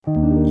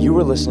You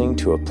are listening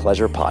to a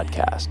Pleasure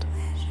Podcast.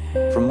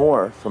 For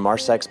more from our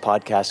Sex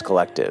Podcast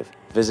Collective,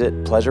 visit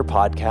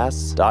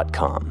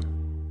pleasurepodcasts.com.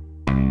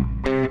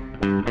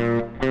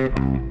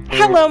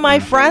 Hello, my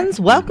friends.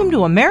 Welcome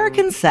to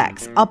American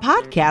Sex, a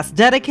podcast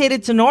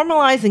dedicated to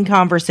normalizing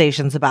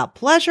conversations about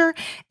pleasure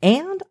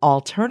and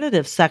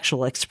alternative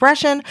sexual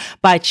expression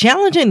by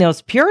challenging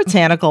those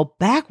puritanical,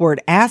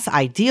 backward-ass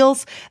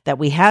ideals that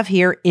we have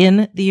here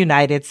in the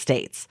United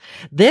States.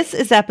 This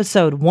is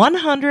episode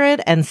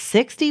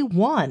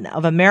 161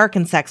 of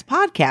American Sex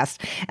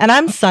Podcast, and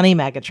I'm Sunny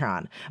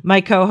Megatron. My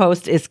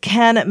co-host is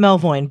Ken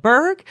Melvoin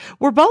Berg.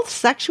 We're both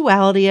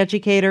sexuality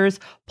educators,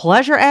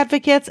 pleasure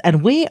advocates,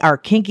 and we are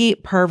kinky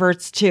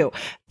perverts too,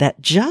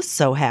 that just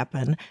so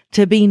happen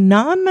to be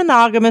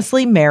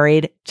non-monogamously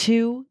married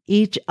to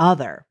each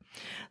other.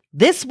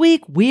 This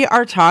week, we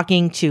are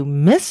talking to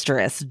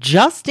Mistress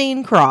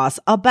Justine Cross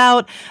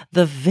about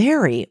the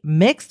very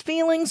mixed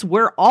feelings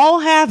we're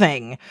all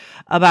having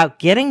about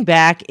getting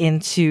back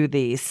into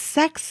the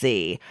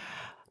sexy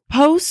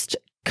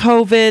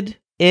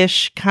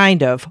post-COVID-ish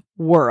kind of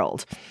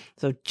world.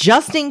 So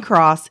Justine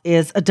Cross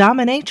is a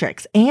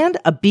dominatrix and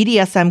a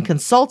BDSM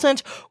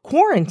consultant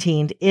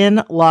quarantined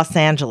in Los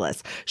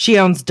Angeles. She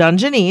owns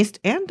Dungeon East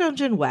and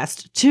Dungeon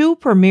West, two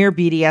premier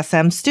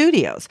BDSM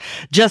studios.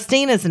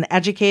 Justine is an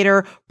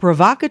educator,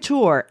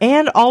 provocateur,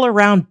 and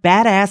all-around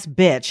badass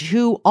bitch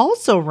who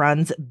also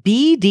runs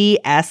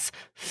BDS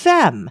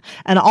Femme,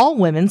 an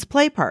all-women's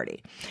play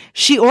party.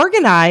 She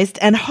organized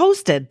and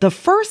hosted the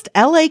first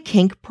LA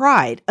Kink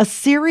Pride, a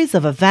series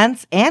of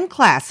events and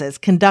classes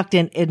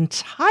conducted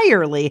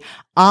entirely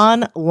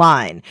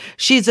online.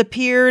 She's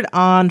appeared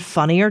on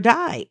Funny or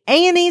Die,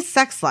 A&E's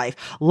Sex Life,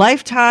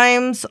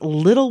 Lifetime's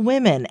Little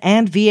Women,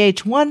 and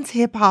VH1's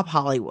Hip Hop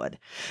Hollywood.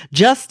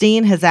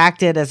 Justine has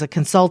acted as a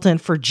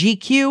consultant for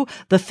GQ,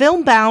 The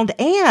Film Bound,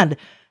 and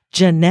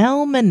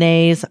Janelle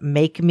Monáe's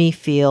Make Me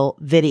Feel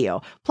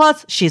video.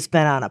 Plus, she's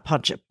been on a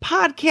bunch of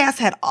podcasts,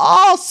 had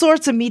all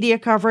sorts of media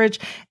coverage,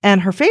 and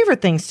her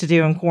favorite things to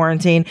do in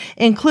quarantine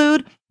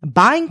include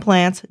buying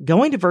plants,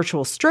 going to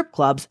virtual strip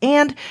clubs,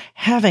 and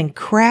having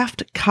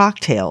craft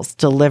cocktails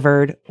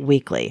delivered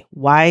weekly.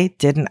 Why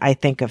didn't I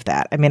think of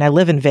that? I mean, I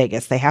live in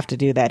Vegas. They have to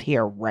do that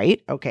here,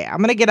 right? Okay, I'm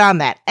going to get on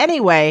that.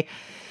 Anyway,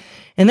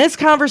 in this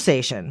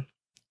conversation,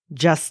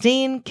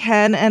 Justine,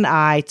 Ken, and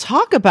I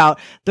talk about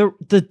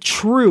the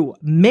true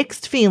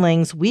mixed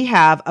feelings we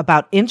have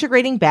about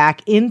integrating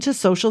back into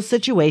social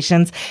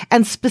situations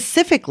and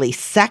specifically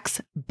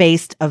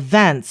sex-based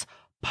events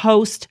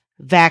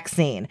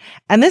post-vaccine.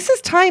 And this is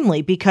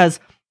timely because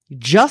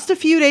just a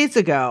few days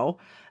ago,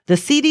 the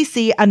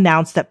CDC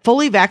announced that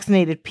fully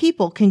vaccinated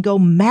people can go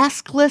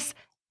maskless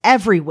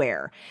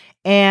everywhere.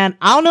 And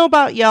I don't know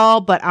about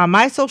y'all, but on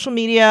my social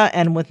media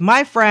and with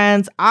my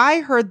friends, I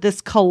heard this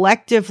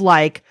collective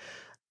like,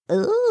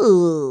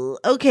 ooh,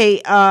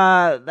 okay,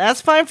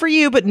 that's fine for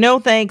you, but no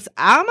thanks.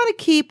 I'm going to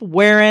keep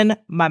wearing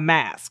my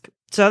mask.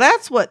 So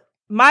that's what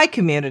my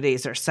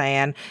communities are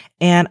saying,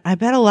 and I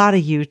bet a lot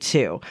of you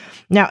too.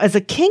 Now, as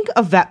a kink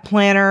event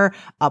planner,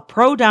 a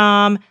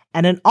pro-dom,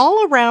 and an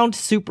all-around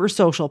super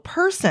social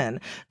person,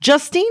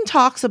 Justine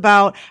talks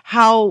about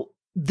how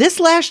this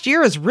last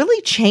year has really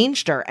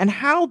changed her and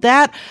how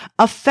that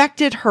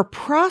affected her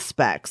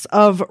prospects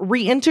of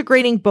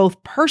reintegrating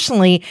both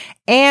personally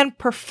and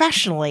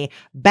professionally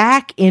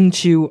back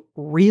into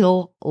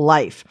real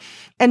life.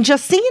 And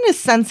Justine is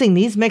sensing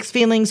these mixed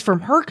feelings from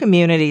her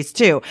communities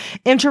too.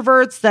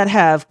 Introverts that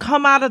have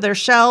come out of their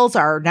shells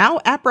are now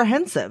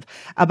apprehensive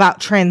about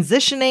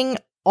transitioning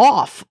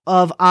off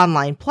of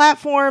online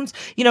platforms.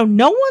 You know,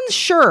 no one's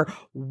sure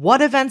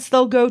what events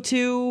they'll go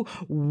to,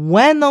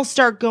 when they'll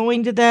start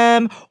going to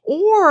them,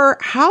 or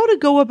how to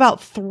go about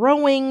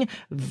throwing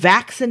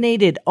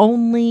vaccinated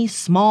only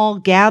small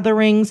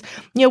gatherings.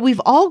 You know,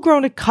 we've all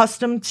grown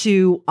accustomed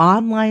to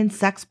online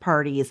sex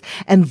parties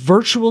and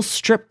virtual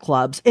strip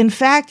clubs. In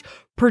fact,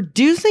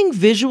 producing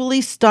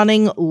visually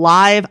stunning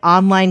live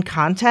online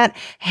content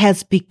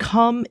has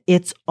become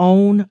its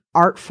own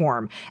art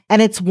form,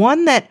 and it's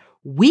one that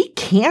we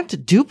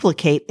can't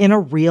duplicate in a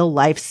real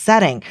life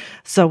setting.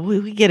 So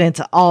we get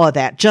into all of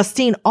that.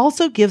 Justine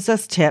also gives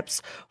us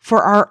tips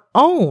for our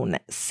own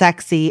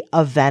sexy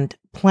event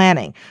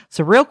planning.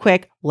 So real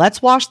quick,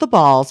 let's wash the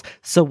balls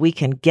so we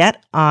can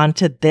get on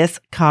to this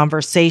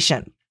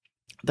conversation.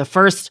 The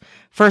first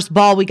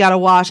ball we got to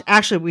wash.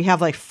 Actually, we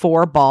have like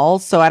 4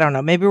 balls. So I don't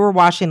know. Maybe we're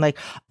washing like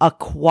a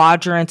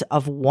quadrant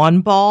of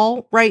 1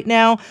 ball right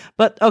now.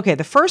 But okay,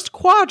 the first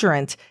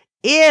quadrant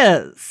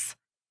is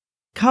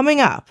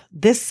coming up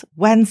this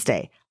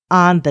Wednesday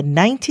on the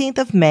 19th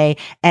of May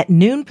at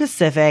noon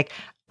Pacific.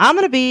 I'm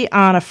going to be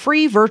on a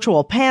free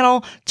virtual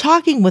panel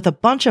talking with a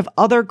bunch of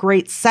other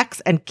great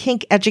sex and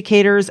kink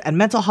educators and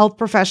mental health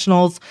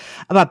professionals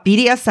about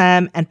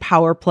BDSM and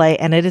power play,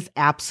 and it is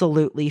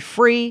absolutely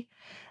free.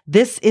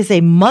 This is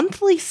a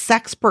monthly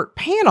sexpert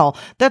panel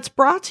that's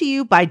brought to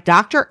you by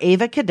Dr.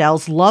 Ava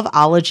Cadell's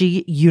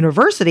Loveology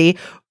University,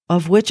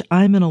 of which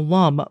I'm an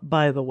alum,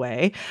 by the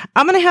way.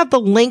 I'm going to have the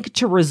link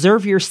to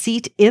reserve your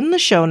seat in the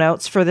show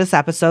notes for this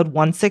episode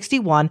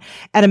 161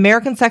 at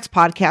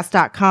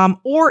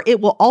americansexpodcast.com, or it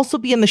will also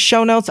be in the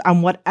show notes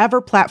on whatever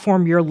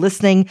platform you're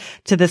listening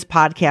to this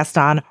podcast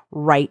on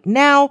right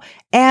now,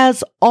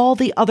 as all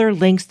the other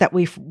links that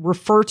we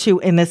refer to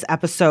in this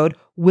episode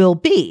will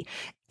be.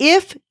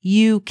 If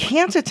you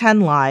can't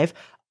attend live,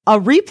 a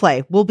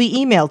replay will be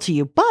emailed to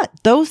you, but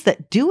those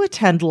that do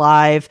attend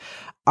live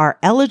are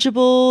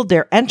eligible.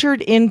 They're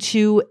entered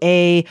into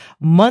a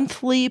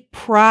monthly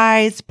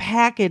prize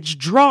package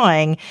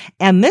drawing.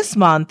 And this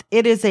month,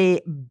 it is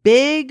a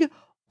big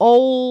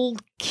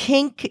old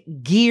kink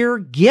gear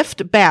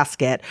gift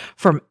basket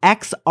from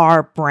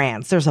XR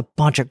Brands. There's a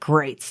bunch of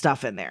great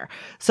stuff in there.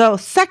 So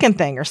second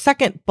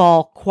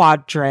ball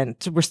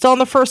quadrant, we're still in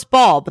the first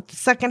ball, but the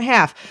second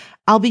half,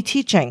 I'll be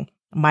teaching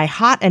my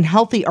hot and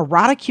healthy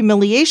erotic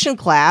humiliation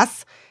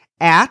class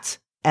at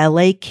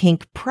LA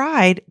Kink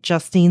Pride,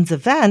 Justine's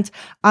event,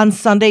 on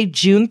Sunday,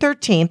 June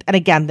 13th. And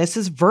again, this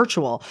is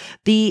virtual.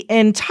 The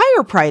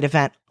entire Pride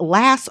event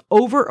lasts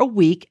over a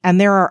week, and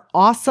there are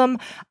awesome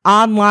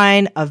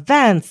online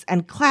events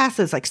and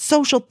classes like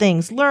social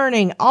things,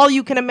 learning, all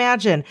you can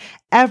imagine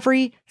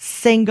every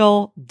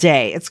single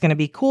day. It's going to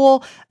be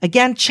cool.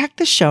 Again, check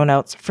the show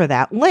notes for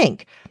that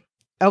link.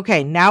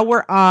 Okay, now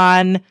we're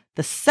on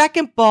the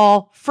second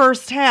ball,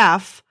 first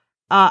half.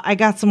 I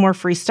got some more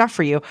free stuff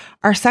for you.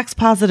 Our sex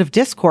positive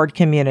Discord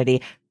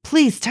community.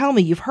 Please tell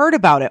me you've heard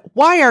about it.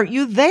 Why aren't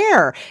you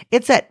there?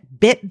 It's at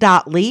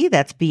bit.ly,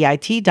 that's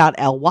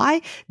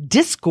bit.ly,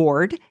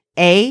 Discord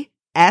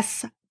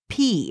ASP.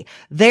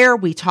 There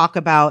we talk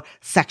about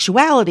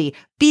sexuality,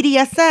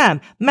 BDSM,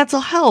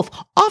 mental health,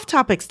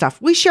 off-topic stuff.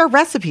 We share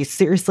recipes.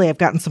 Seriously, I've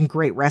gotten some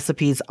great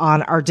recipes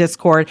on our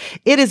Discord.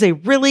 It is a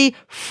really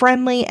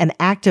friendly and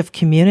active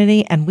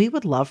community, and we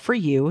would love for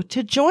you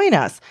to join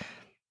us.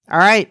 All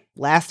right,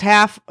 last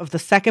half of the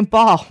second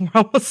ball. We're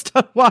almost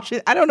done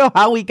watching. I don't know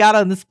how we got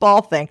on this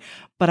ball thing,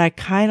 but I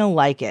kind of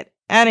like it.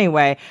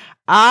 Anyway,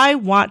 I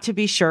want to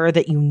be sure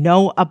that you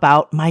know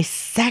about my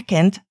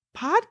second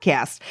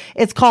podcast.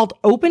 It's called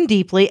Open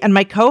Deeply, and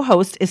my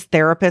co-host is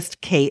therapist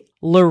Kate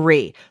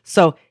Lurie.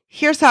 So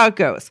here's how it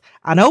goes.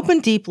 On Open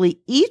Deeply,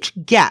 each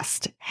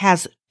guest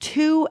has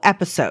 2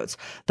 episodes.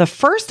 The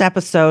first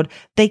episode,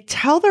 they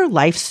tell their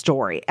life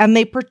story, and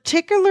they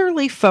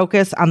particularly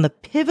focus on the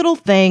pivotal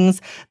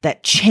things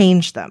that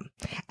change them.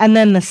 And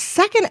then the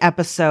second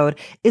episode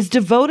is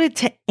devoted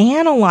to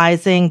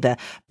analyzing the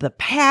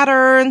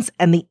patterns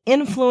and the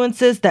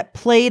influences that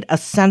played a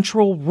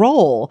central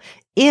role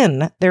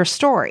in their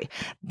story.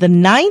 The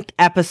 9th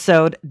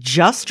episode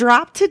just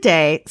dropped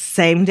today,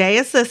 same day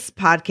as this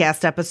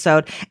podcast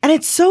episode. And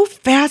it's so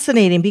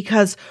fascinating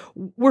because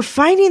we're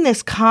finding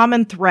this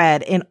common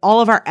thread in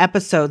all of our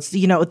episodes,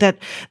 you know, that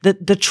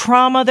the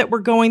trauma that we're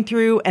going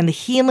through and the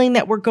healing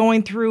that we're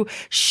going through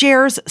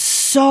shares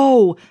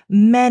so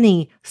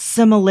many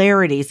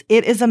similarities.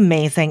 It is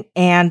amazing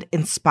and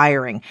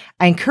inspiring.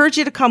 I encourage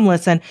you to come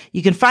listen.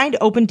 You can find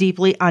Open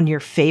Deeply on your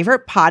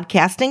favorite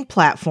podcasting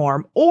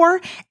platform or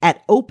at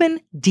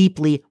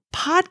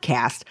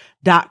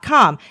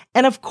opendeeplypodcast.com.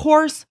 And of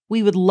course,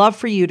 we would love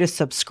for you to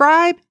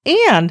subscribe.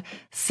 And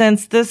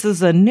since this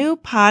is a new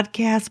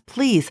podcast,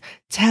 please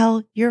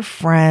tell your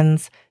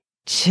friends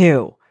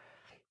too.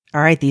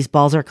 All right, these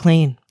balls are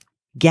clean.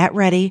 Get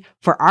ready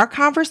for our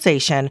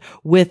conversation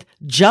with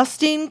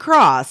Justine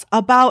Cross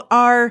about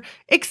our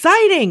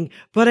exciting,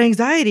 but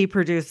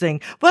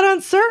anxiety-producing, but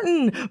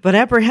uncertain, but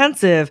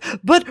apprehensive,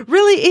 but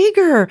really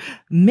eager,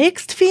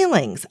 mixed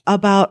feelings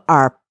about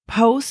our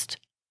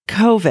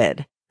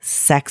post-COVID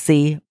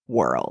sexy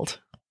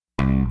world.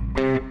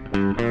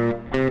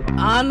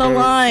 On the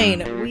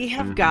line, we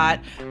have got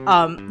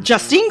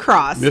Justine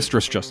Cross.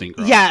 Mistress Justine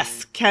Cross.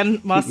 Yes,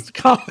 Ken must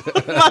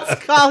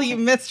call you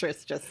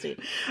Mistress Justine.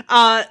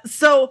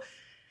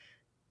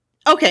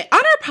 Okay, on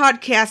our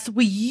podcast,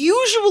 we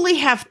usually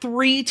have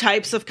 3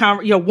 types of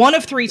one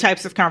of 3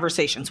 types of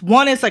conversations.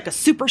 One is like a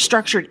super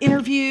structured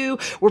interview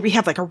where we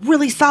have like a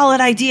really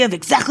solid idea of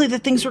exactly the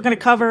things we're going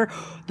to cover.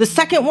 The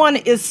second one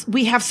is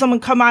we have someone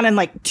come on and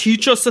like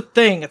teach us a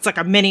thing. It's like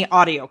a mini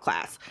audio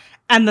class.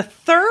 And the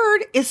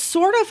third is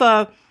sort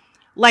of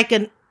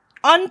an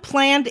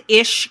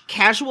unplanned-ish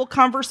casual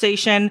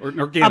conversation. Or an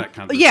organic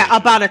conversation. Yeah,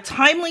 about a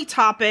timely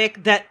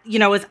topic that, you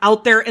know, is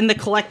out there in the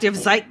collective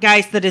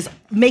zeitgeist that is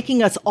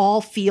making us all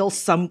feel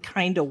some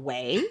kind of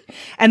way.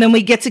 And then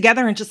we get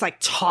together and just like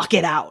talk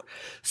it out.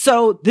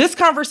 So this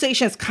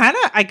conversation is kind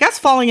of, I guess,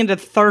 falling into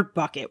the third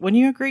bucket. Wouldn't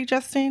you agree,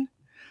 Justine?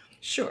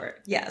 Sure.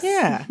 Yes.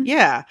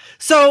 Yeah.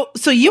 So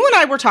you and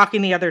I were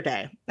talking the other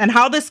day, and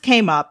how this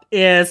came up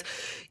is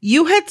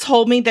you had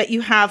told me that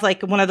you have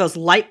like one of those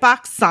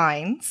lightbox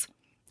signs,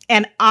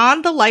 and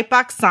on the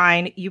lightbox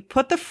sign, you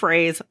put the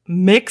phrase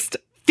mixed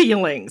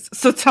feelings.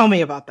 So tell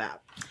me about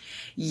that.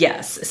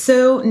 Yes.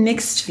 So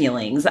mixed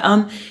feelings.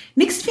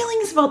 Mixed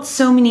feelings about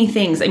so many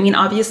things. I mean,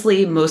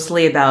 obviously,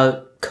 mostly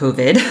about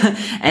COVID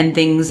and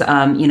things,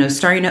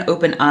 starting to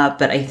open up,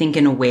 but I think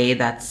in a way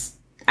that's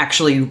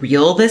actually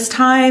real this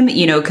time,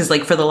 you know, because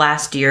like for the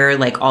last year,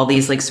 like all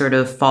these like sort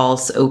of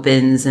false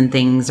opens and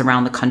things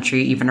around the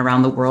country, even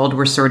around the world,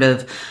 were sort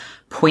of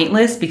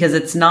pointless because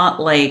it's not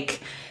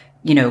like,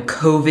 you know,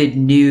 COVID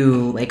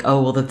knew like,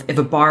 oh, well, if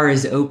a bar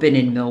is open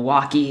in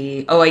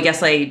Milwaukee, oh, I guess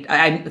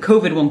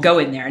COVID won't go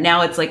in there.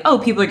 Now it's like, oh,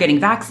 people are getting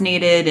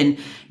vaccinated. And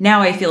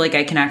now I feel like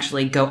I can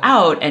actually go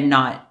out and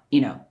not,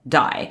 you know,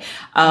 die.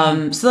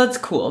 So that's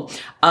cool.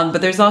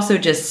 But there's also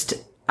just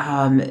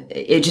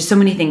so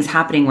many things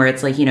happening where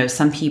it's like, you know,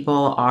 some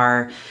people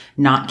are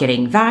not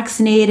getting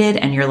vaccinated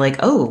and you're like,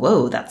 oh,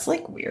 whoa, that's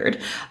like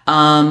weird.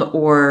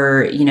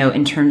 Or, you know,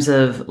 in terms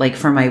of like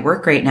for my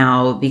work right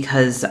now,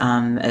 because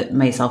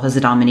myself as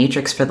a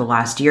dominatrix for the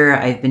last year,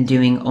 I've been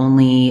doing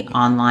only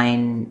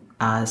online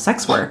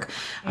sex work.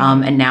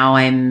 And now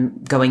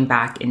I'm going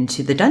back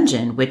into the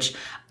dungeon, which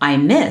I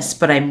miss,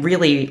 but I'm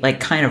really like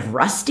kind of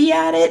rusty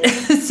at it.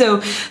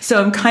 So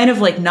I'm kind of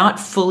like not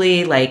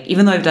fully like,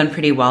 even though I've done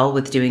pretty well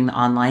with doing the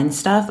online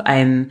stuff,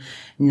 I'm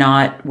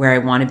not where I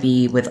want to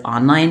be with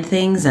online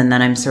things. And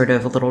then I'm sort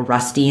of a little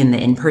rusty in the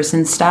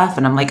in-person stuff.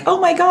 And I'm like, oh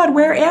my God,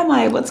 where am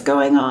I? What's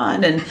going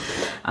on?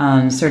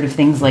 And sort of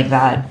things like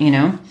that, you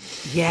know?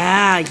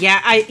 Yeah.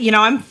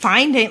 I'm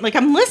finding, like,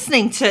 I'm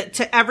listening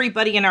to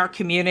everybody in our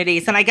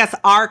communities, and I guess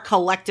our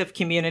collective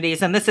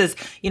communities, and this is,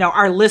 you know,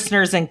 our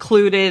listeners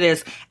included,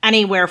 is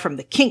anywhere from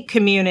the kink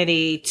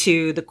community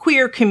to the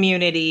queer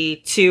community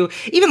to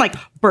even like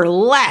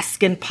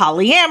burlesque and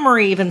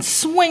polyamory, even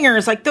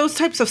swingers, like those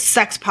types of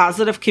sex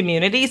positive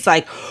communities.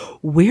 Like,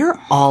 we're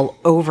all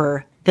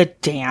over the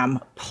damn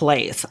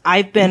place.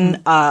 I've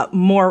been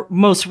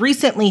most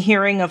recently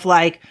hearing of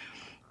like,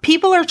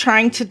 people are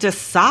trying to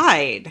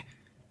decide,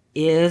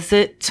 is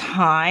it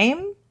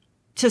time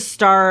to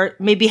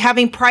start maybe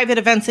having private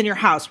events in your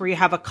house where you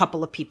have a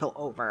couple of people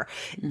over?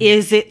 Mm-hmm.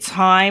 Is it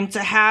time to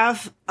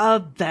have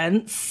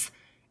events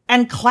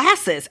and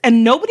classes?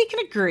 And nobody can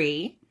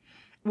agree.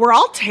 We're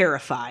all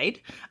terrified.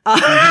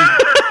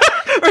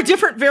 Or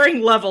different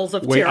varying levels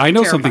of Wait, I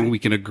know something we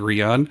can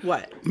agree on.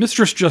 What?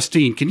 Mistress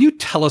Justine, can you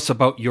tell us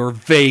about your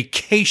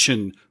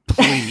vacation,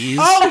 please?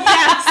 Oh,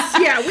 yes.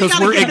 Yeah, because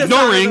we're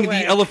ignoring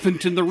the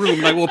elephant in the room,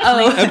 and I will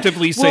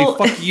preemptively say,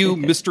 fuck you,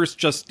 Mistress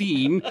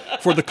Justine,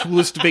 for the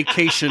coolest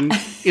vacation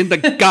in the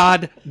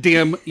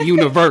goddamn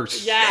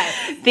universe.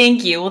 Yes.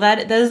 Thank you. Well,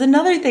 that is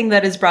another thing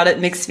that has brought up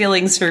mixed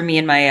feelings for me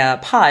in my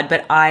pod,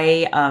 but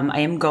I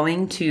am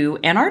going to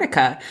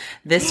Antarctica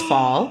this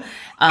fall.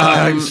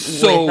 I'm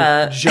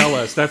so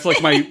jealous. That's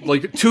like my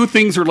two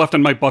things are left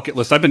on my bucket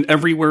list. I've been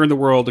everywhere in the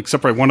world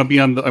except for I want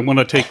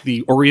to take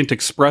the Orient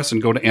Express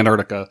and go to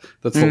Antarctica.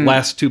 That's the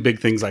last two big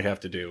things I have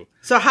to do.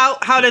 So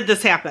how did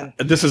this happen?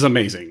 This is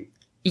amazing.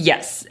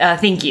 Yes.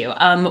 Thank you.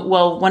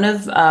 Well, one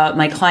of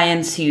my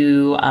clients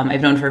who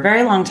I've known for a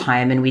very long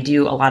time, and we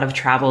do a lot of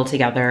travel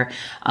together.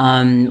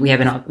 We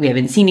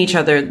haven't seen each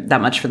other that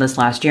much for this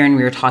last year, and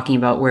we were talking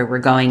about where we're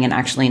going. And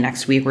actually,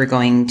 next week we're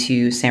going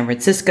to San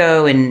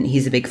Francisco, and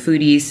he's a big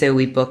foodie, so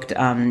we booked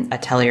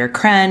Atelier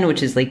Crème,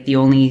 which is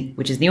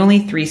the only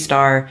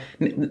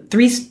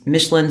 3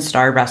 Michelin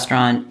star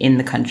restaurant in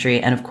the country,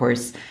 and of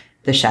course,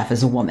 the chef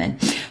is a woman.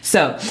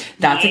 So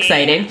that's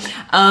exciting.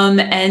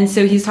 And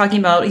so he's like,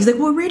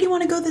 well, where do you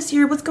want to go this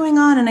year? What's going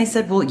on? And I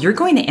said, well, you're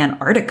going to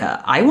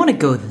Antarctica. I want to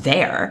go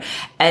there.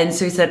 And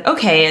so he said,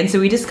 okay. And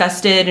so we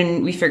discussed it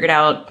and we figured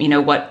out, you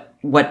know, what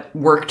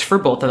worked for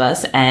both of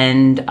us.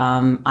 And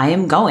I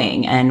am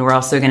going. And we're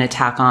also going to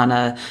tack on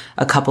a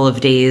couple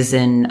of days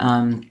in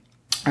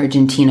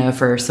Argentina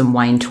for some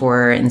wine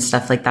tour and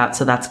stuff like that.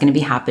 So that's going to be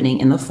happening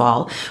in the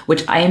fall,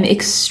 which I am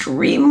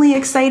extremely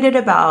excited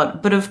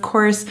about. But of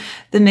course,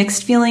 the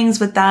mixed feelings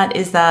with that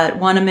is that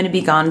one, I'm going to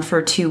be gone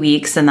for 2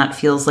 weeks, and that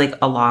feels like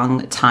a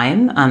long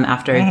time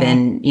after I've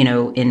been, you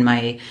know,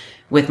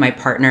 with my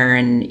partner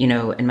and, you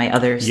know, and my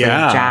other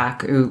son,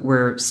 Jack, who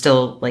we're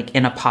still like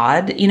in a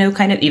pod, you know,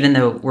 kind of, even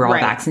though we're all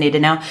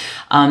vaccinated now.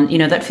 You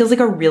know, that feels like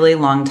a really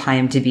long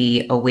time to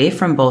be away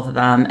from both of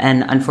them.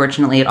 And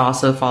unfortunately, it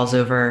also falls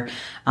over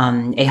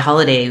a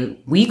holiday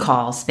we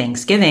call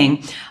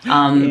Thanksgiving,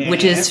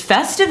 which is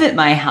festive at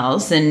my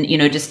house, and, you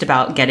know, just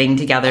about getting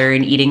together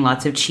and eating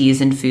lots of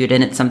cheese and food.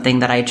 And it's something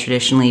that I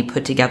traditionally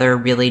put together a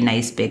really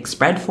nice big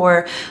spread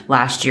for.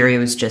 Last year, it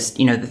was just,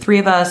 you know, the 3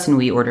 of us, and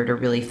we ordered a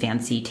really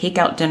fancy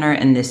takeout dinner.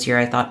 And this year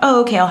I thought,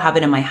 oh, okay, I'll have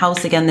it in my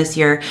house again this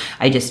year.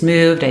 I just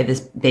moved. I have this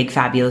big,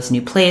 fabulous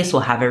new place.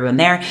 We'll have everyone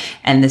there.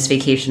 And this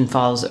vacation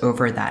falls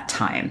over that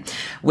time,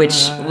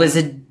 which was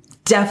a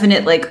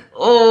definite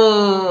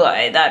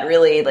that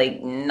really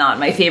not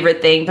my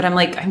favorite thing, but I'm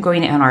like, I'm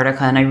going to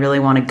Antarctica and I really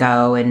want to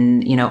go.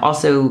 And, you know,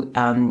 also,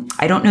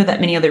 I don't know that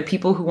many other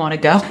people who want to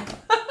go.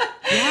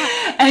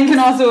 and can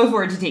also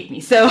afford to take me.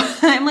 So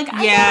I'm like,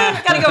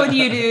 I gotta go with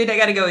you, dude. I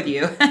gotta go with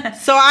you.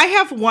 So I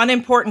have one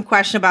important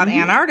question about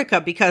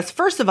Antarctica, because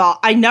first of all,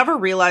 I never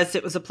realized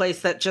it was a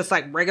place that just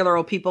like regular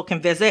old people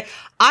can visit.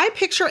 I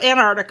picture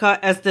Antarctica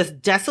as this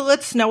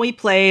desolate, snowy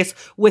place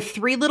with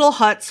 3 little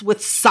huts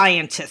with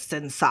scientists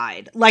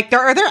inside. Like,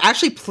 are there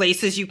actually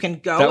places you can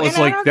go? That was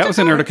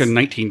Antarctica in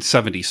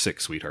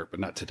 1976, sweetheart, but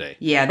not today.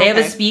 Yeah, they have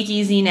a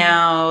speakeasy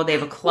now. They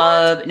have a club.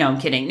 What? No, I'm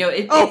kidding. No,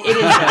 it is. Look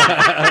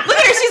at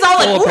her. She's all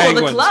like, "Oh,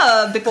 the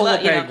club, the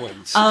club."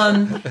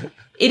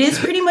 It is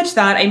pretty much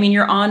that. I mean,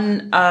 you're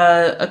on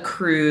a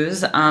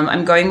cruise.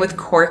 I'm going with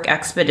Cork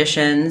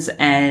Expeditions,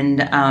 and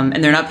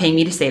they're not paying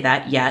me to say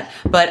that yet.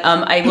 But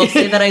I will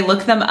say that I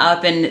looked them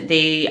up, and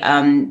they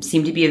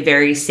seem to be a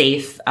very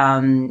safe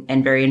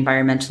and very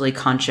environmentally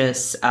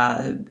conscious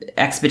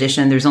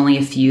expedition. There's only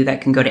a few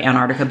that can go to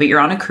Antarctica, but you're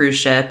on a cruise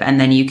ship, and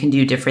then you can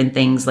do different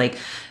things like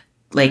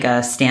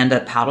a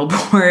stand-up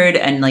paddleboard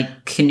and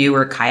like canoe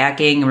or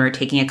kayaking. And we're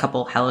taking a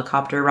couple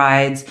helicopter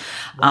rides.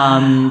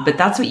 Wow. But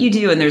that's what you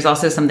do. And there's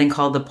also something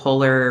called the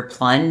polar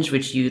plunge,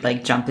 which you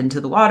like jump into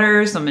the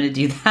water. So I'm going to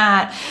do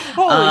that.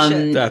 Holy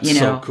shit. That's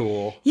so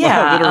cool.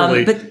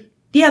 Yeah. But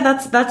yeah,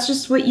 that's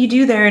just what you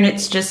do there. And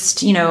it's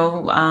just, looking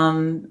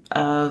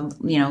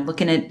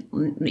at,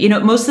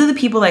 most of the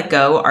people that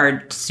go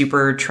are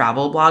super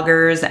travel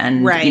bloggers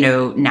and,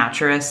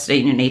 naturists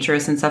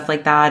and stuff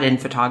like that,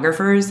 and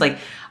photographers. Like,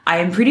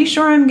 I'm pretty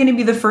sure I'm going to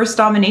be the first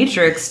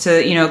dominatrix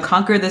to,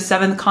 conquer the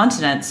 7th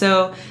continent.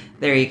 So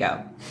there you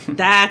go.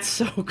 That's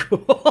so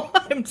cool.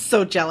 I'm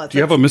so jealous. Do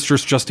you have a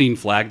Mistress Justine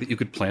flag that you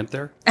could plant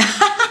there?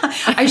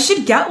 I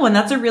should get one.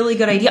 That's a really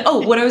good idea.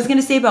 Oh, what I was going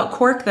to say about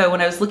Cork, though,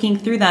 when I was looking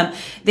through them,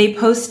 they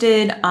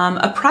posted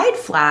a pride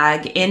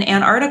flag in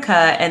Antarctica,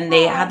 and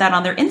they had that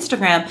on their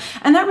Instagram.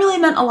 And that really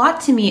meant a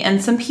lot to me.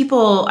 And some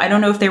people, I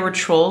don't know if they were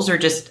trolls or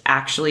just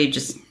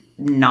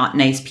not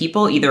nice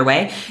people, either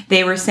way,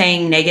 they were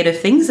saying negative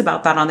things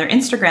about that on their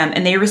Instagram,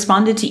 and they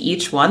responded to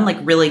each one like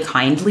really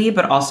kindly,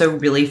 but also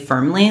really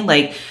firmly.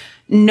 Like,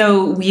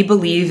 no, we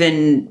believe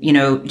in,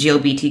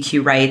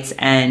 GLBTQ rights,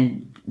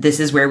 and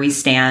this is where we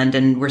stand,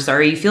 and we're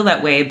sorry you feel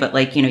that way, but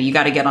like, you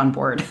got to get on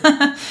board.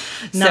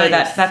 So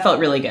that felt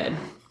really good.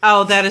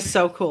 Oh, that is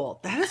so cool.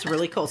 That is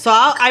really cool. So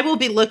I will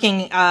be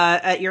looking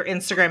at your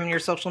Instagram and your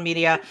social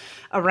media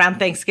around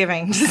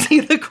Thanksgiving to see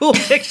the cool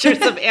pictures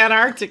of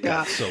Antarctica.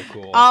 That's so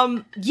cool.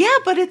 Yeah,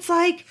 but it's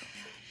like,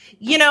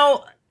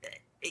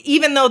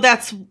 even though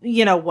that's,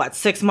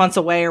 6 months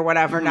away or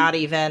whatever, not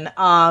even,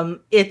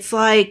 it's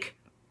like,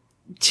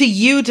 to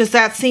you, does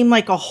that seem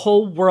like a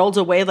whole world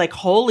away? Like,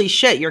 holy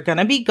shit, you're going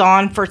to be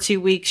gone for 2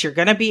 weeks. You're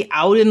going to be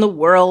out in the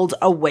world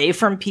away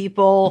from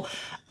people.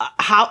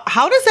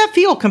 How does that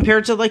feel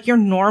compared to like your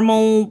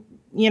normal,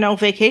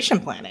 vacation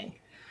planning?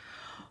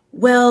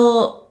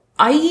 Well,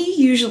 I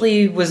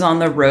usually was on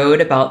the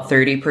road about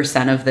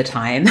 30% of the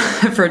time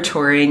for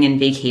touring and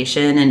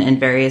vacation and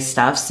various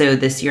stuff. So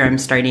this year I'm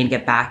starting to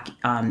get back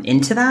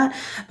into that.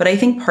 But I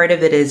think part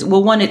of it is,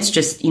 well, one, it's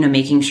just,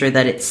 making sure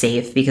that it's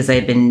safe, because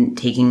I've been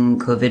taking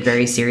COVID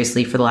very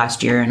seriously for the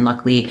last year. And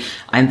luckily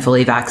I'm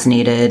fully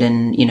vaccinated,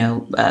 and,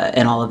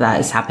 and all of that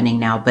is happening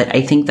now. But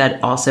I think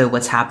that also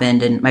what's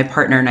happened, and my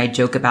partner and I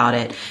joke about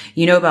it,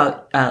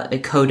 about a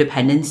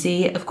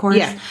codependency, of course.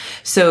 Yeah.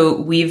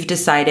 So we've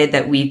decided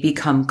that we've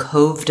become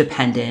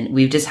cove-dependent.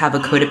 We just have a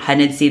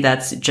codependency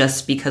that's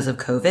just because of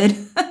COVID.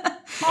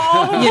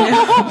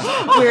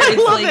 Where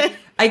it's like,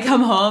 I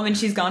come home and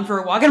she's gone for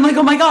a walk, and I'm like,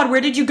 oh my God,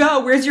 where did you go?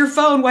 Where's your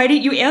phone? Why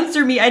didn't you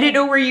answer me? I didn't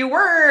know where you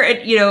were.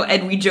 And,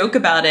 and we joke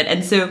about it.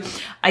 And so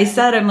I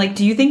said, I'm like,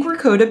 do you think we're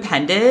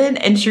codependent?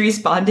 And she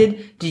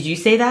responded, did you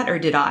say that or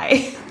did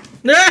I?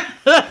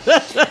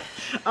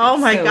 Oh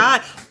my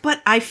God.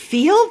 But I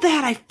feel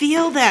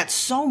that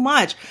so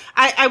much.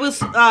 I was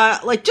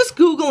just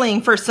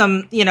Googling for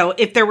some,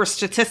 if there were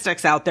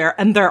statistics out there,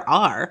 and there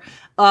are.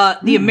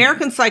 The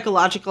American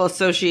Psychological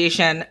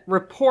Association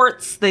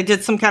reports, they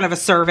did some kind of a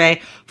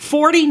survey,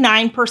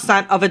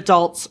 49% of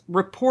adults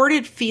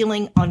reported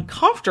feeling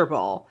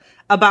uncomfortable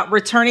about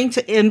returning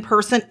to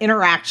in-person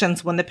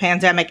interactions when the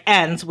pandemic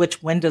ends,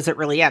 which when does it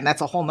really end?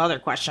 That's a whole nother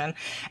question.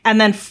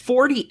 And then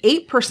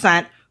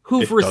 48%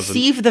 who've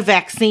received the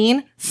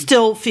vaccine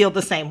still feel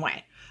the same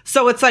way.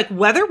 So it's like,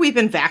 whether we've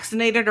been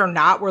vaccinated or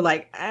not, we're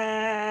like,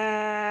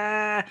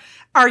 are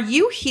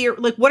you here?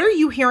 Like, what are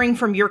you hearing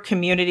from your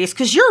communities?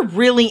 Because you're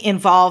really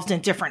involved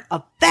in different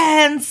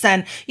events.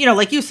 And,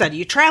 like you said,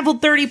 you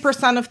traveled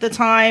 30% of the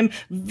time,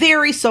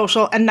 very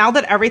social. And now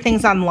that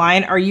everything's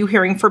online, are you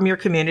hearing from your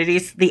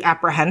communities the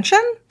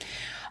apprehension?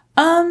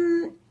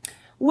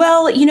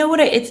 Well, you know what?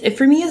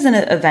 For me as an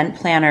event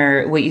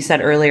planner, what you said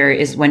earlier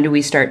is, when do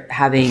we start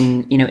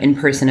having,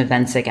 in-person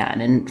events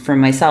again? And for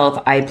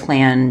myself, I'm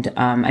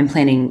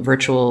planning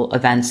virtual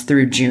events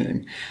through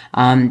June,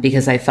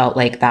 because I felt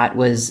like that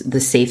was the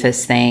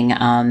safest thing.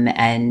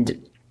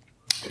 And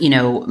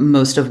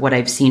most of what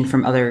I've seen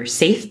from other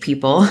safe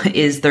people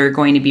is they're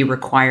going to be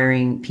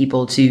requiring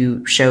people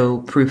to show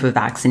proof of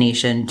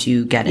vaccination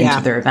to get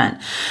into their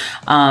event.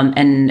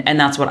 And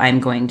that's what I'm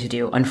going to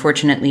do.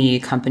 Unfortunately,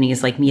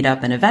 companies like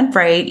Meetup and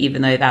Eventbrite,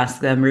 even though I've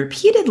asked them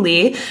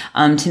repeatedly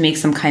to make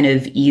some kind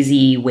of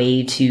easy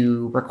way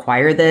to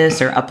require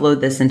this or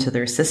upload this into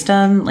their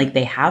system, like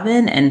they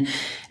haven't.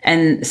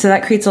 And so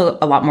that creates a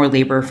lot more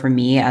labor for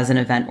me as an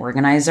event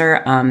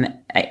organizer.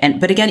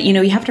 But again,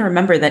 you have to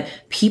remember that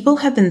people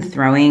have been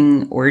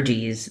throwing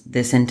orgies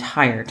this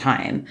entire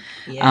time.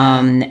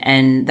 Yeah.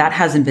 And that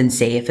hasn't been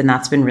safe, and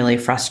that's been really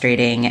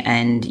frustrating.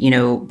 And,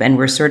 and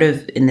we're sort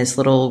of in this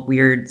little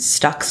weird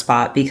stuck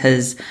spot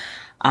because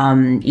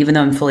even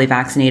though I'm fully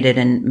vaccinated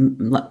and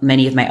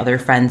many of my other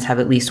friends have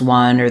at least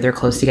one or they're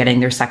close to getting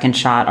their second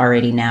shot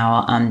already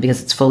now,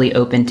 because it's fully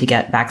open to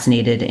get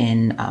vaccinated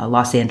in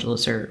Los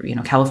Angeles or,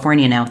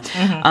 California now.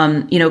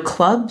 Mm-hmm.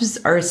 Clubs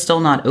are still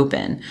not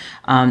open.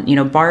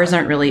 Bars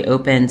aren't really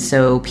open.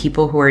 So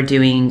people who are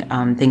doing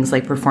things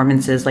like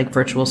performances like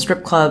virtual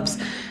strip clubs,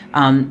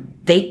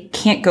 they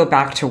can't go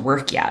back to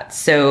work yet.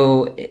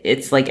 So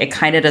it's like, it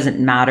kind of doesn't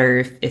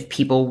matter if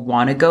people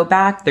want to go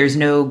back. There's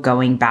no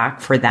going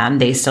back for them.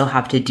 They still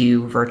have to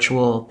do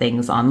virtual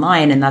things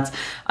online. And that's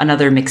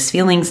another mixed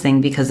feelings thing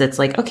because it's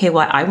like, okay,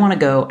 well, I want to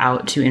go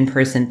out to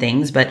in-person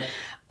things, but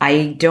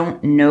I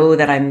don't know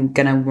that I'm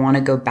going to want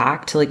to go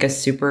back to like a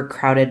super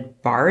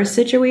crowded bar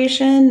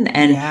situation.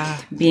 And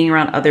being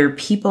around other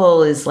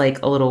people is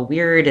like a little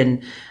weird.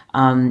 And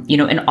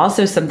and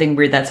also something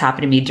weird that's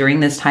happened to me during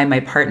this time.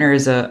 My partner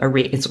is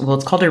it's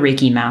called a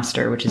Reiki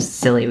master, which is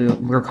silly.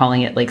 We're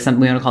calling it we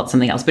want to call it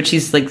something else, but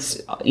she's like,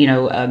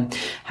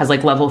 has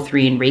like level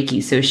 3 in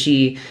Reiki. So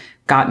she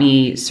got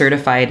me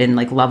certified in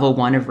like level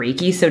 1 of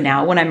Reiki. So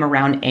now when I'm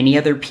around any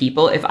other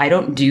people, if I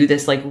don't do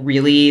this like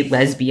really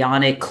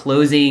lesbianic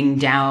closing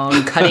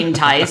down, cutting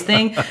ties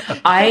thing,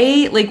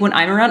 when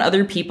I'm around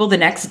other people the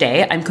next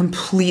day, I'm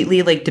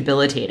completely like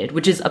debilitated,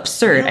 which is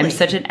absurd. Really? I'm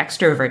such an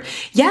extrovert.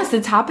 Yes,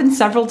 it's happened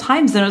several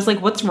times. And I was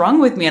like, what's wrong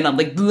with me? And I'm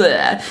like,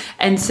 bleh.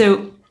 And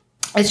so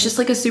it's just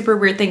like a super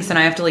weird thing. So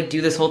now I have to like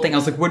do this whole thing. I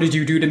was like, what did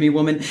you do to me,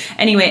 woman?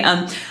 Anyway,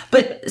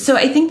 but so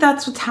I think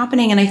that's what's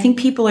happening. And I think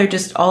people are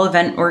just, all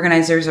event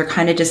organizers are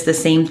kind of just the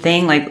same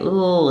thing. Like,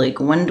 oh, like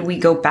when do we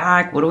go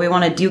back? What do we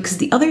want to do? Because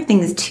the other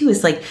thing is too,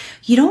 is like,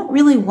 you don't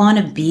really want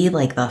to be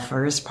like the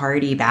first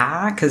party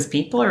back because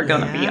people are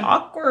going to be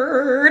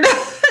awkward.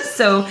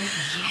 So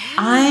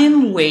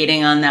I'm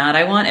waiting on that.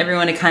 I want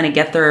everyone to kind of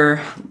get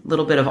their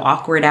little bit of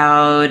awkward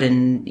out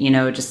and,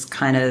 just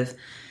kind of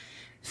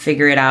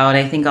figure it out.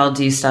 I think I'll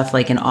do stuff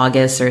like in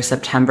August or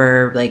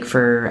September, like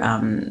for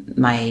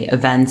my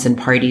events and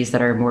parties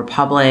that are more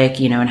public,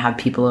 and have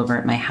people over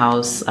at my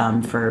house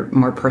for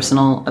more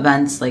personal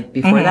events like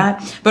before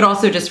that, but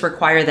also just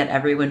require that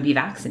everyone be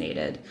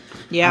vaccinated.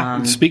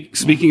 Yeah.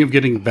 Speaking of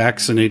getting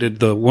vaccinated,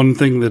 the one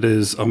thing that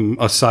is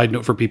a side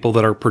note for people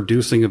that are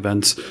producing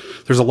events,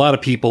 there's a lot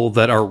of people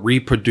that are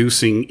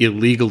reproducing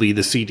illegally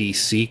the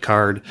CDC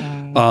card.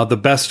 The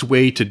best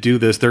way to do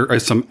this, there are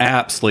some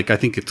apps, like I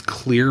think it's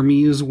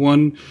ClearMe is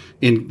one.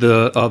 In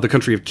the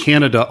country of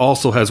Canada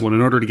also has one.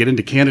 In order to get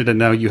into Canada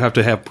now, you have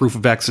to have proof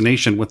of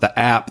vaccination with the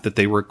app that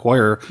they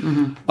require.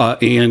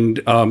 And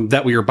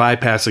that way you're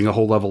bypassing a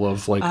whole level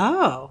of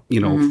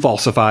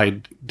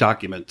falsified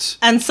documents.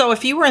 And so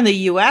if you were in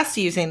the U.S.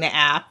 using the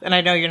app, and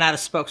I know you're not a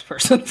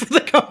spokesperson for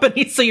the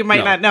company, so you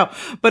might not know,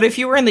 but if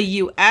you were in the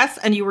U.S.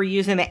 and you were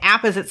using the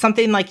app, is it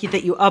something like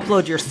that you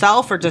upload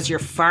yourself, or does your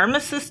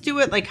pharmacist do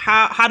it? Like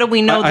how do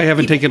we know? I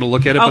haven't taken a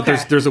look at it,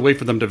 but there's a way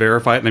for them to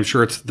verify it, and I'm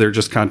sure they're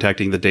just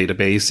contacting the database.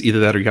 Either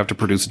that or you have to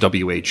produce a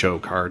WHO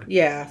card.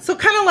 Yeah. So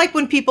kind of like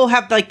when people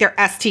have like their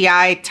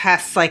STI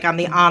tests like on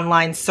the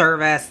online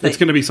service. It's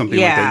going to be something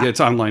like that. It's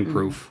online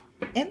proof.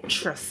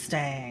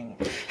 Interesting.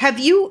 Have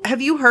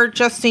you heard,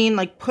 Justine,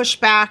 like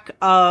pushback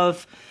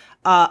of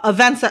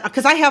events?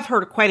 Because I have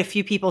heard quite a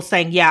few people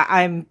saying,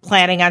 I'm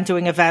planning on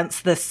doing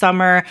events this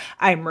summer.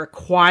 I'm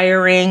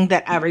requiring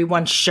that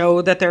everyone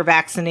show that they're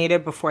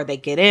vaccinated before they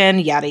get in,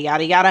 yada,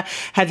 yada, yada.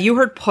 Have you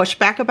heard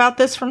pushback about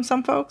this from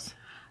some folks?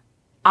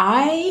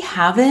 I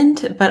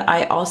haven't, but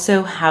I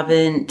also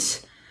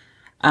haven't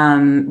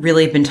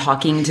really been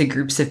talking to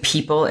groups of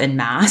people en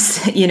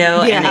masse, and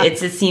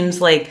it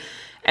seems like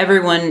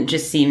everyone's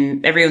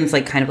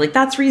like kind of like,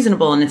 that's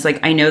reasonable. And it's like,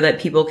 I know that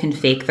people can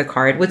fake the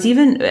card.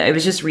 I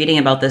was just reading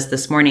about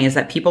this morning, is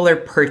that people are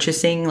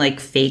purchasing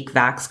like fake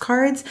vax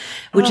cards,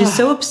 which is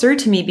so absurd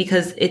to me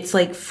because it's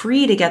like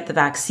free to get the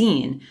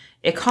vaccine.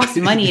 It costs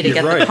money to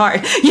get the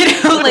card,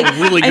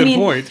 really good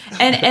point.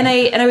 And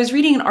I was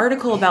reading an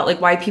article about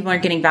like why people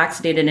aren't getting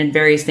vaccinated and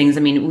various things.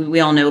 I mean, we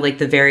all know like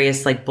the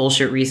various like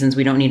bullshit reasons.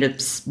 We don't need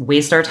to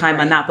waste our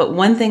time on that. But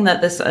one thing that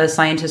this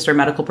scientist or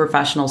medical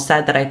professional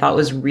said that I thought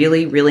was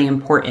really, really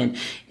important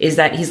is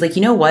that he's like,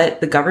 you know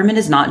what? The government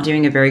is not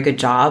doing a very good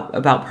job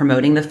about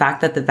promoting the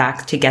fact that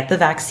to get the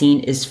vaccine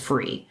is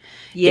free.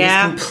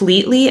 Yeah. It is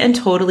completely and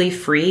totally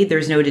free.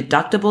 There's no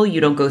deductible. You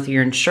don't go through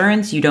your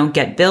insurance. You don't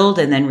get billed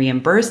and then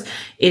reimbursed.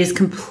 It is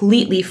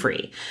completely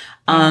free.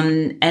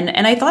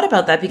 And I thought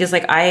about that because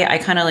like, I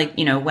kind of like,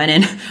 went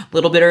in a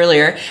little bit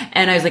earlier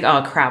and I was like,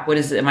 oh crap,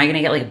 am I going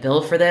to get like a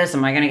bill for this?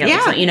 Am I going to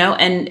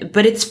get,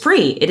 but it's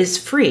free. It is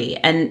free.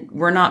 And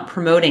we're not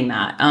promoting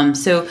that.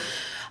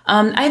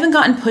 I haven't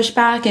gotten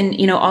pushback.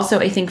 And, also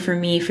I think for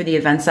me, for the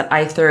events that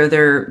I throw,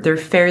 they're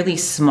fairly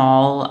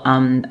small,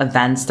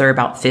 events. They're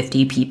about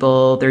 50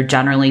 people. They're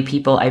generally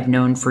people I've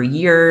known for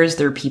years.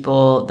 They're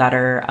people that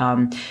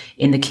are,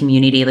 in the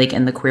community, like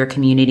in the queer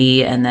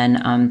community. And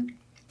then,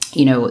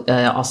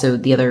 also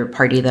the other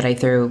party that I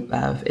throw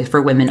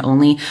for women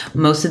only.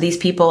 Most of these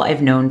people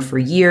I've known for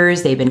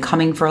years. They've been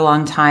coming for a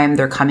long time.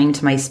 They're coming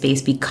to my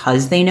space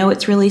because they know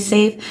it's really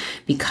safe,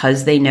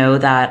 because they know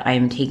that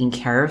I'm taking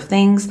care of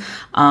things.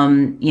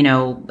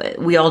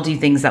 We all do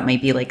things that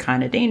might be like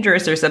kind of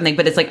dangerous or something,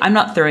 but it's like, I'm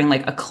not throwing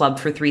like a club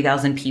for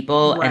 3,000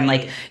 people. Right. And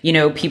like,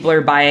 people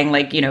are buying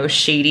like,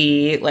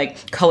 shady,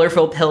 like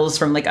colorful pills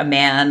from like a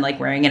man, like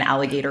wearing an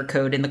alligator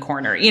coat in the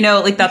corner,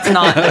 like that's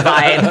not the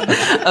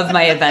vibe of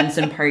my event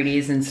and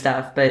parties and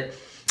stuff. But,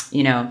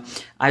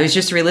 I was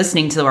just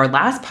re-listening to our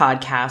last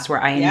podcast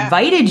where I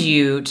invited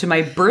you to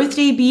my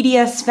birthday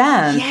BDS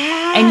Femme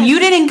and you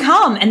didn't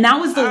come. And that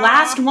was the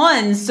last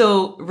one.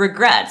 So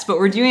regrets, but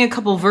we're doing a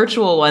couple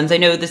virtual ones. I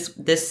know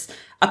this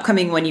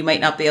upcoming one, you might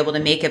not be able to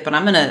make it, but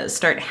I'm going to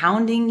start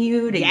hounding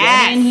you to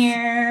get in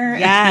here.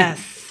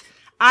 Yes.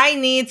 I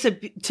need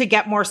to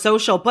get more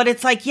social, but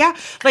it's like,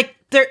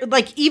 there,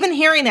 like even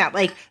hearing that,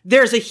 like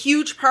there's a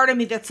huge part of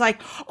me that's like,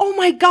 oh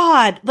my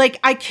God, like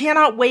I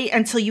cannot wait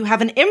until you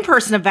have an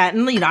in-person event.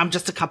 And I'm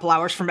just a couple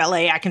hours from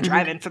LA. I can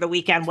drive in for the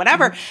weekend,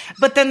 whatever.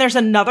 But then there's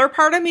another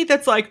part of me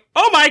that's like,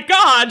 oh my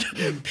God,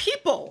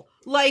 people.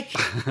 Like,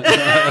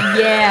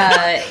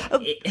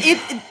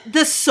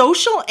 the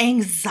social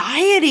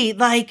anxiety,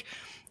 like,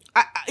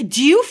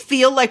 do you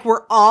feel like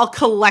we're all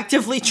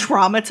collectively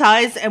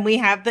traumatized and we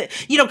have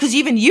because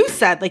even you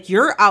said like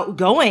you're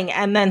outgoing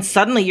and then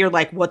suddenly you're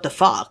like, what the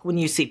fuck when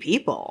you see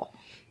people?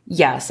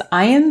 Yes,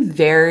 I am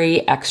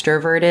very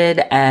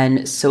extroverted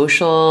and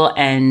social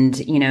and,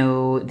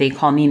 they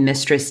call me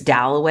Mistress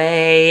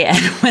Dalloway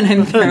and when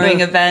I'm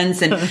throwing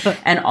events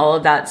and all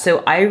of that.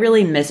 So I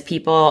really miss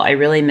people. I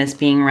really miss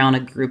being around a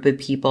group of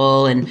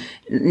people. And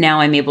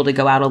now I'm able to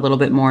go out a little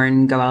bit more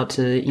and go out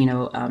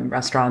to,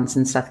 restaurants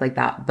and stuff like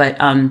that. But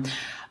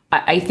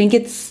I think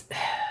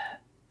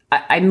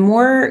I'm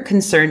more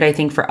concerned, I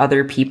think, for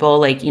other people.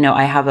 Like,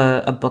 I have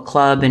a book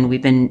club and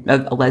we've been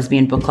a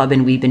lesbian book club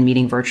and we've been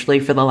meeting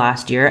virtually for the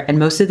last year. And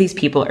most of these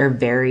people are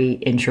very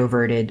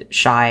introverted,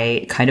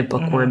 shy, kind of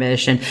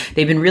bookwormish. And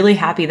they've been really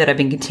happy that I've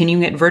been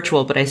continuing it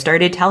virtual. But I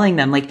started telling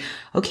them like,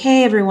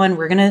 okay, everyone,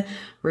 we're going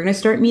to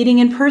start meeting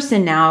in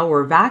person now.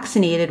 We're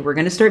vaccinated. We're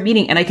going to start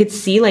meeting. And I could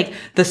see like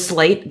the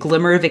slight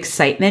glimmer of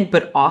excitement,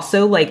 but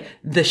also like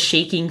the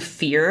shaking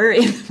fear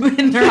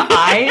in their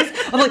eyes.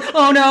 I'm like,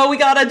 oh no, we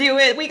got to do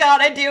it. We got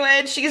to do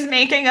it. She's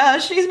making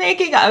us.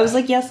 I was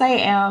like, yes, I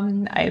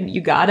am.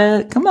 You got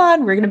to come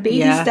on. We're going to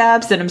baby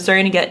steps. And I'm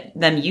starting to get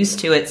them used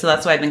to it. So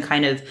that's why I've been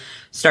kind of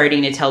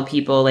starting to tell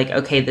people like,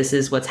 okay, this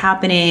is what's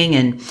happening.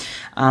 And,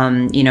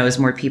 as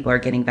more people are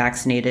getting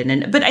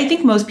vaccinated. But I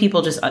think most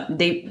people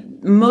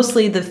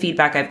mostly the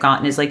feedback I've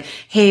gotten is like,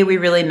 hey, we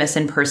really miss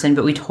in person,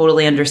 but we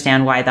totally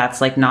understand why that's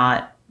like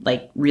not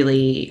like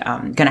really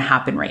going to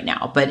happen right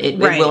now, but it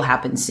will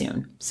happen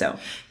soon. So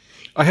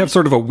I have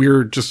sort of a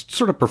weird, just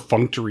sort of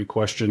perfunctory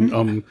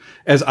question.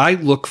 As I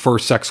look for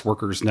sex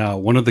workers now,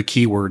 one of the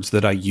keywords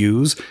that I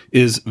use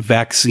is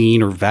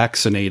vaccine or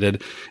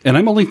vaccinated. And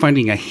I'm only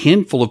finding a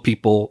handful of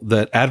people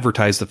that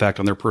advertise the fact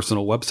on their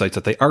personal websites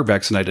that they are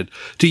vaccinated.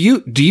 Do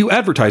you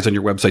advertise on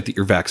your website that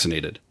you're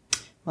vaccinated?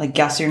 Well, I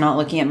guess you're not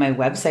looking at my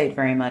website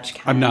very much,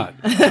 Ken. I'm not.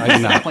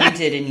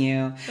 Disappointed in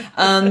you.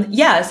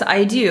 Yes,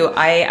 I do.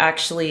 I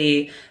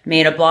actually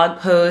made a blog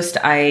post.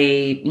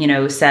 I,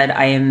 said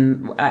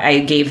I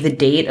gave the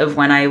date of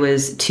when I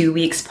was 2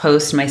 weeks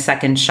post my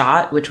second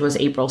shot, which was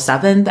April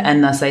 7th.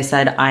 And thus I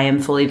said, I am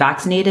fully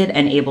vaccinated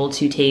and able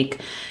to take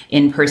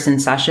in-person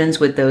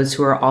sessions with those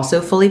who are also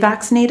fully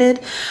vaccinated.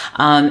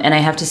 And I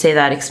have to say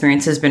that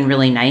experience has been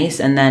really nice.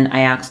 And then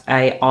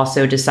I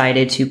also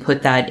decided to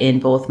put that in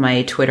both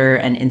my Twitter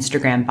and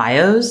Instagram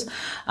bios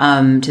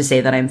to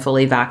say that I'm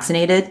fully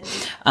vaccinated.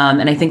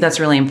 And I think that's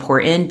really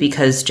important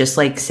because just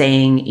like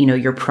saying,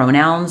 your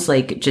pronouns,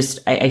 like just,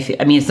 I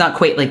mean, it's not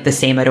quite like the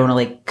same. I don't want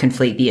to like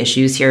conflate the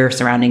issues here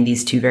surrounding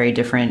these two very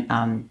different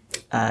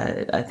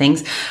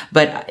things.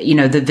 But,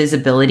 the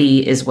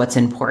visibility is what's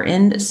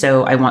important.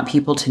 So I want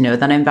people to know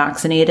that I'm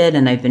vaccinated,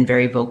 and I've been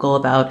very vocal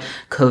about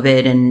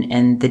COVID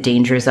and the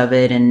dangers of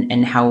it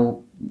and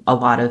how a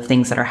lot of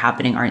things that are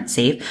happening aren't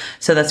safe.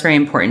 So that's very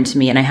important to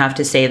me. And I have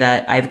to say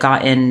that I've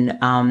gotten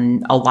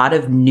a lot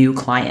of new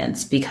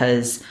clients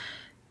because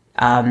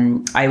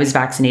I was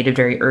vaccinated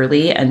very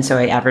early. And so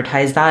I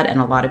advertised that,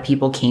 and a lot of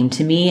people came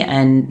to me,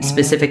 and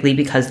specifically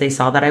because they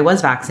saw that I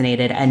was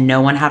vaccinated, and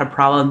no one had a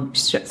problem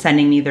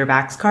sending me their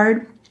Vax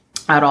card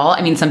at all.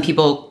 I mean, some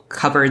people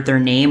covered their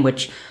name,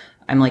 which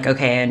I'm like,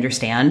 okay, I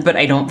understand, but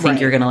I don't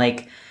think you're going to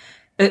like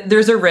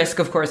there's a risk,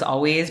 of course,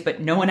 always,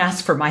 but no one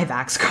asked for my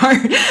Vax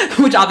card,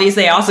 which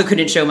obviously I also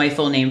couldn't show my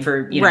full name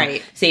for,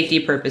 safety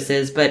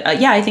purposes. But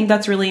I think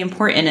that's really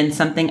important. And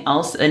something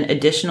else, and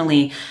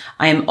additionally,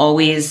 I am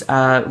always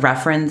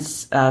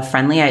reference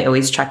friendly. I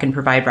always check and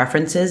provide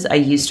references. I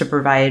used to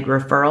provide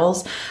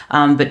referrals,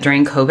 but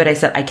during COVID, I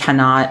said I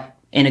cannot,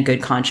 in a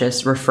good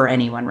conscience, refer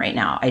anyone right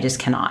now. I just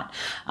cannot.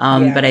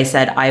 But I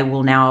said I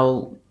will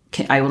now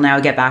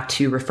get back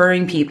to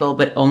referring people,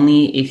 but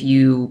only if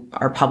you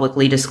are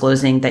publicly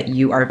disclosing that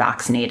you are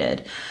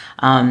vaccinated.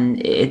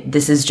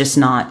 This is just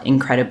not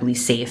incredibly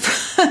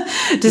safe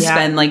to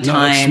spend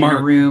time in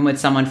a room with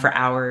someone for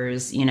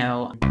hours,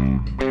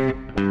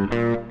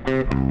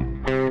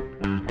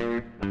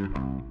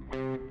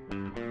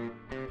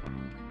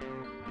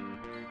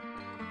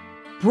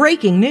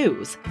 Breaking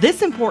news.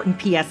 This important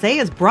PSA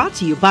is brought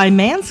to you by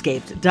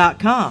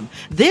Manscaped.com.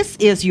 This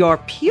is your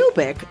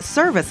pubic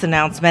service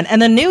announcement and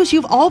the news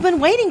you've all been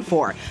waiting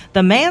for.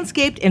 The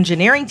Manscaped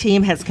engineering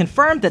team has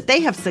confirmed that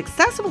they have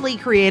successfully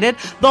created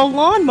the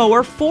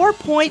Lawnmower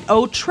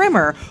 4.0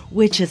 trimmer,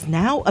 which is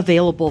now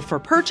available for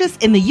purchase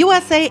in the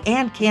USA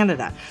and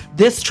Canada.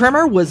 This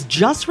trimmer was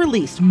just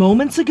released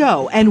moments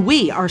ago, and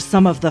we are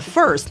some of the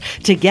first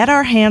to get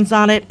our hands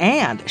on it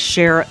and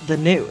share the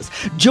news.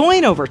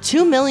 Join over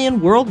 2 million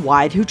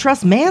worldwide who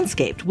trust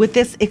Manscaped with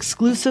this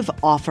exclusive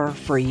offer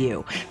for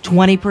you.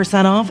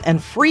 20% off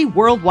and free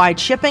worldwide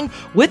shipping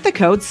with the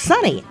code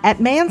SUNNY at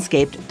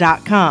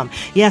manscaped.com.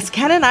 Yes,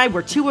 Ken and I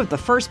were two of the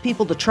first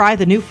people to try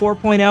the new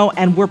 4.0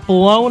 and were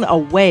blown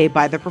away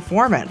by the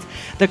performance.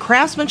 The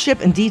craftsmanship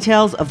and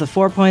details of the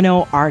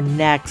 4.0 are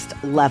next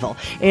level.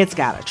 It's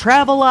got a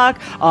travel lock,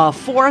 a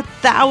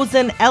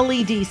 4,000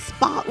 LED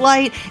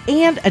spotlight,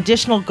 and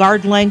additional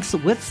guard lengths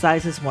with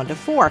sizes 1 to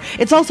 4.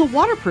 It's also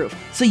waterproof,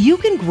 so you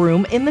can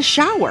groom in the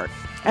shower.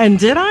 And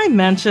did I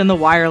mention the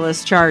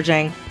wireless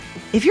charging?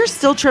 If you're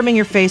still trimming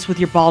your face with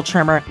your ball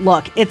trimmer,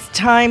 look, it's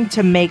time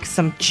to make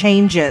some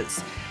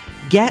changes.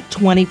 Get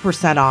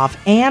 20% off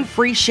and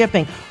free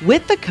shipping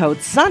with the code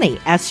SUNNY,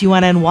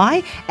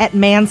 SUNNY, at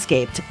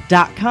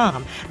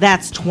manscaped.com.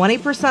 That's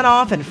 20%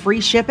 off and free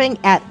shipping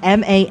at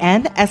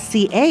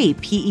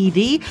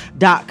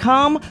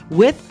manscaped.com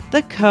with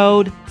the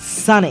code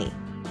SUNNY.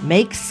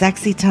 Make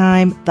sexy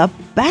time the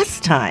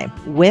best time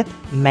with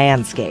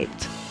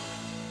Manscaped.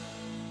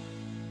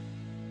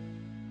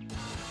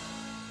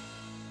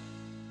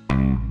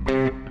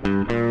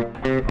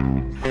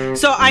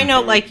 So I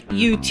know,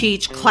 you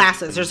teach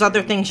classes. There's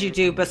other things you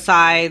do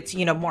besides,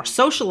 more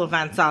social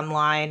events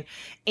online.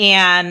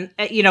 And,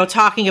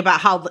 talking about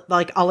how,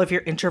 all of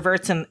your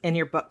introverts in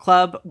your book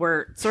club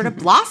were sort of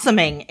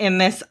blossoming in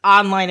this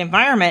online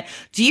environment.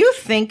 Do you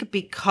think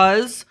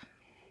because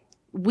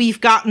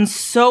we've gotten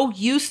so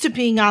used to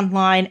being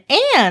online,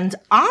 and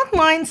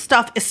online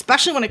stuff,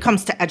 especially when it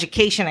comes to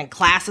education and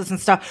classes and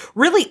stuff,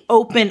 really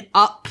open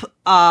up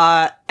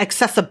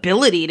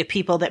accessibility to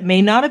people that may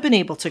not have been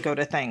able to go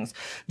to things?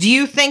 Do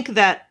you think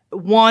that,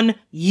 one,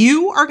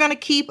 you are going to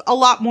keep a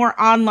lot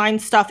more online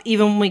stuff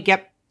even when we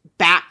get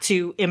back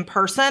to in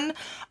person?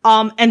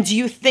 And do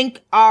you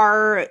think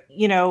our,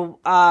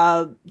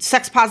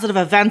 sex positive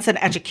events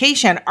and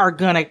education are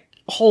going to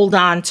hold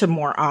on to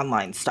more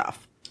online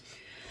stuff?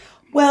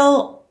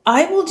 Well,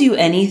 I will do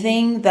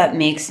anything that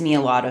makes me a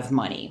lot of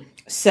money.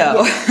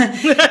 So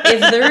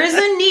if there is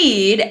a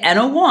need and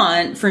a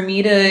want for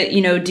me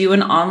to, do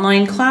an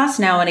online class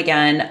now and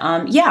again,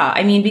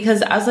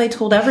 because as I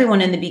told everyone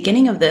in the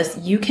beginning of this,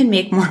 you can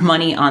make more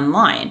money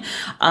online.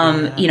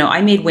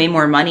 I made way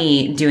more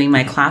money doing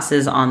my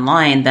classes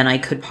online than I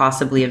could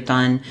possibly have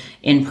done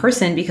in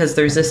person because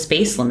there's a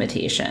space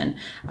limitation.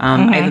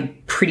 I have a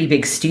pretty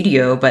big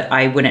studio, but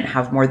I wouldn't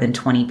have more than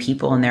 20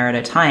 people in there at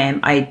a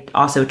time. I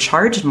also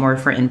charged more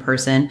for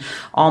in-person.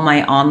 All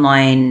my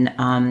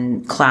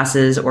online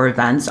classes or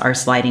events are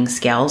sliding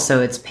scale,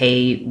 so it's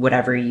pay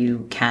whatever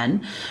you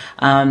can.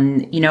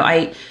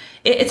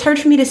 It's hard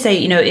for me to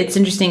say, it's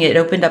interesting. It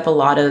opened up a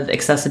lot of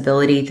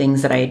accessibility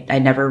things that I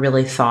never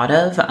really thought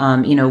of.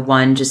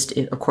 One, just,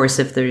 of course,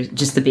 if there's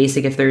just the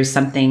basic, if there's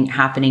something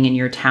happening in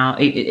your town,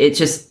 it's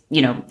just,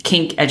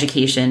 kink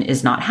education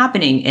is not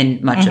happening in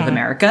much of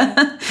America.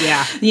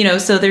 Yeah.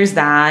 So there's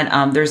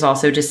that. There's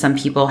also just some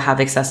people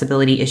have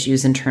accessibility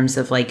issues in terms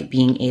of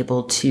being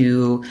able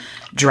to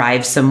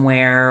drive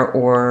somewhere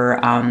or,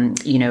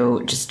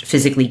 just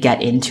physically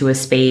get into a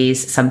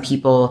space. Some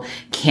people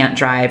can't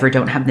drive or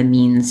don't have the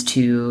means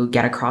to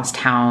get across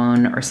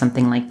town or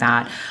something like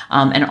that.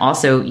 And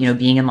also,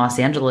 being in Los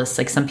Angeles,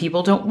 some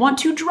people don't want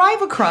to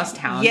drive across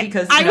town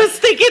because I was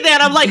thinking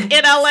that. I'm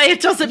in LA, it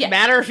doesn't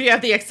matter if you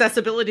have the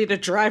accessibility to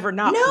drive or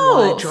not.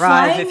 No,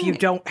 drive if you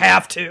don't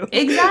have to.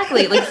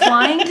 Exactly.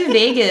 Flying to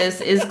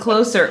Vegas is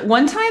closer.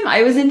 One time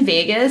I was in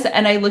Vegas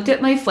and I looked at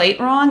my flight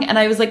wrong and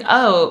I was like,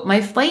 oh, my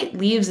flight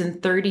leaves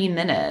in 30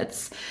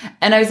 minutes.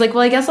 And I was like,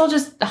 well, I guess I'll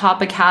just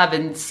hop a cab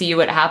and see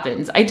what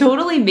happens. I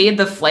totally made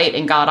the flight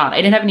and got on. I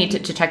didn't have any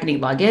to check any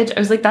luggage. I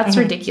was like, that's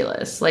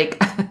ridiculous.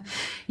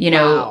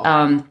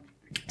 Wow.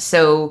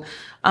 So,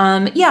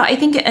 I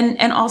think,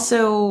 and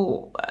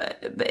also,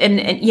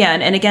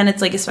 and again,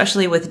 it's like,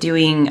 especially with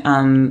doing,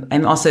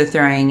 I'm also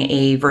throwing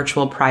a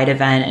virtual Pride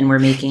event, and we're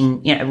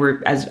making,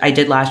 as I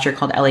did last year,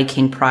 called LA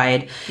Kink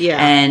Pride.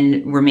 Yeah.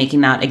 And we're making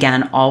that,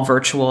 again, all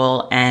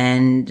virtual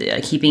and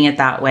keeping it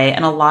that way.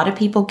 And a lot of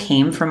people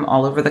came from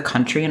all over the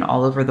country and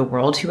all over the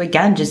world who,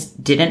 again,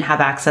 just didn't have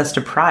access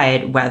to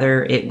Pride,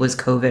 whether it was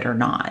COVID or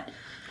not.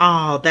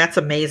 Oh, that's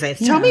amazing.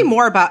 Yeah. Tell me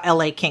more about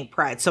LA Kink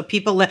Pride. So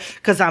people,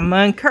 because I'm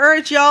going to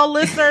encourage y'all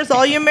listeners,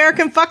 all you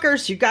American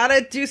fuckers, you got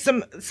to do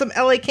some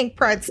LA Kink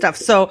Pride stuff.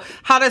 So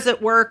how does it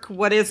work?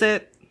 What is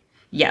it?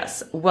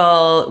 Yes.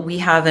 Well, we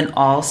have an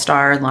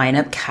all-star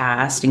lineup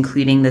cast,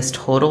 including this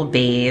total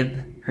babe.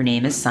 Her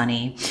name is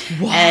Sunny.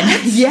 What? And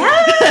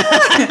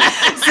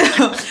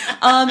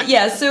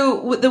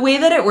so the way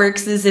that it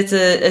works is it's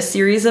a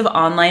series of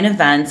online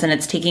events, and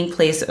it's taking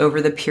place over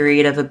the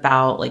period of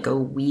about like a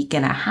week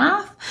and a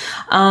half.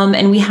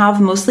 And we have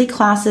mostly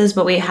classes,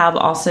 but we have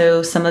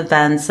also some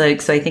events. So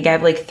I think I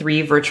have like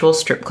 3 virtual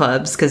strip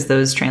clubs, because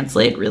those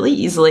translate really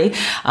easily,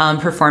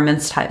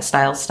 performance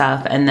style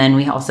stuff. And then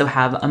we also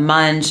have a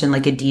munch and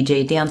like a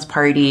DJ dance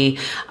party.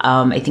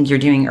 I think you're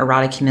doing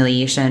erotic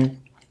humiliation.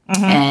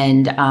 Mm-hmm.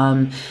 And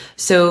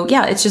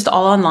it's just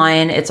all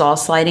online. It's all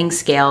sliding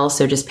scale.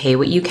 So just pay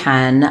what you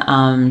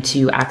can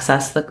to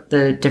access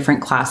the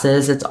different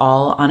classes. It's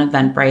all on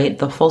Eventbrite.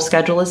 The full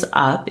schedule is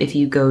up if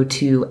you go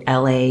to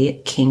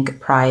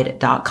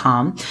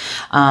lakinkpride.com.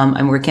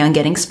 I'm working on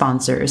getting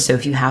sponsors. So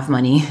if you have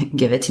money,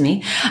 give it to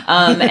me.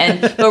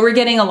 But we're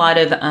getting a lot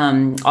of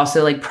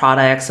also like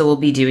products. So we'll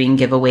be doing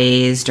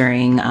giveaways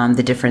during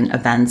the different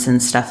events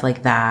and stuff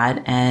like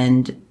that.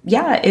 And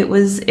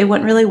it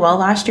went really well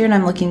last year, and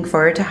I'm looking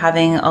forward to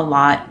having a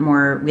lot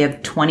more. We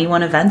have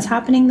 21 events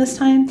happening this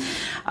time.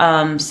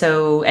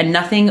 And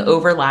nothing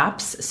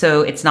overlaps.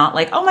 So it's not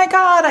like, oh my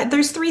God,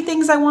 there's 3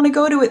 things I want to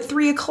go to at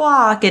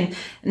 3:00. And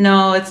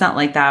no, it's not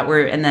like that.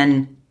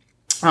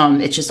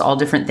 It's just all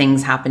different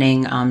things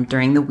happening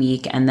during the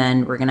week. And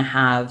then we're going to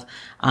have,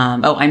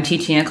 I'm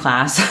teaching a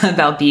class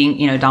about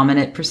being,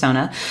 dominant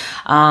persona.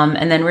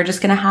 And then we're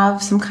just going to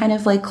have some kind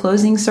of like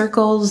closing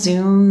circle,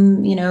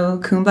 Zoom,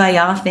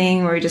 kumbaya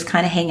thing where we just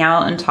kind of hang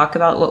out and talk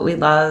about what we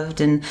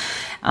loved and,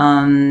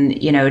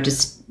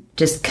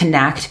 just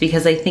connect,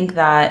 because I think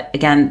that,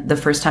 again, the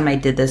first time I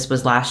did this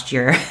was last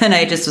year, and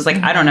I just was like,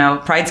 I don't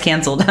know, Pride's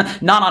canceled,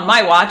 not on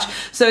my watch.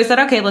 So I said,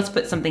 okay, let's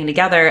put something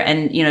together,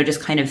 and,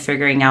 just kind of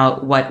figuring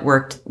out what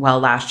worked well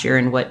last year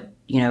and what,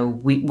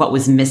 what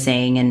was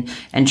missing,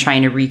 and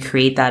trying to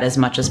recreate that as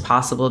much as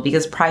possible,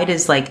 because Pride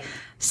is like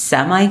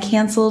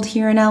semi-canceled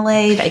here in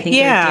LA. I think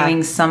they're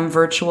doing some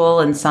virtual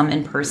and some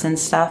in-person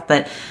stuff,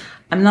 but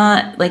I'm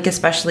not like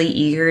especially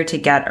eager to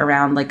get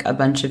around like a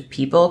bunch of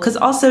people. Cause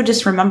also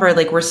just remember,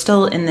 like, we're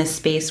still in this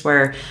space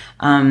where,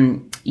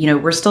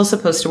 we're still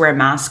supposed to wear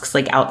masks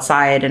like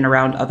outside and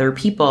around other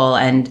people.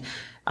 And,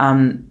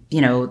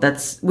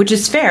 which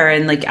is fair.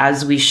 And like,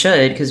 as we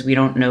should, cause we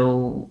don't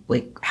know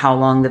like how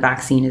long the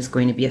vaccine is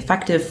going to be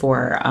effective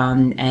for,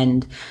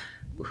 and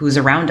who's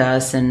around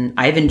us. And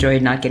I've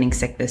enjoyed not getting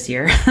sick this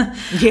year.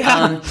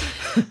 Yeah.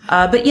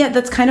 But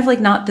that's kind of like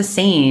not the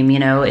same,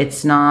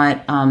 it's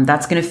not,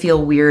 that's going to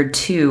feel weird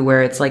too,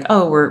 where it's like,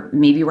 oh,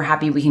 we're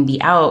happy we can be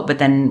out, but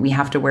then we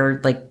have to wear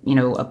like,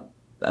 a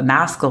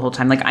mask the whole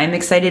time. Like, I'm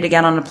excited to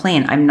get on a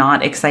plane. I'm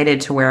not excited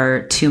to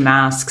wear 2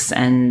 masks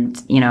and,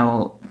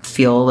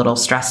 feel a little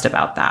stressed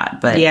about that,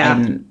 but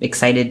I'm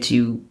excited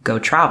to go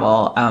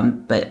travel.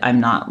 But I'm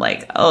not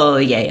like, oh,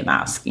 yay, a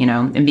mask,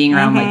 and being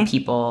around like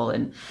people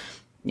and,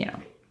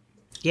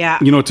 Yeah.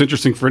 It's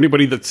interesting for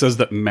anybody that says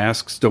that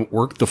masks don't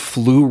work. The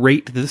flu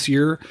rate this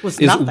year is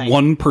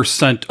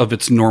 1% of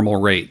its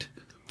normal rate.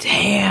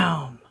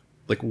 Damn.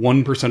 Like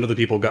 1% of the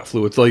people got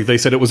flu. It's like they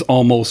said it was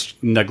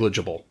almost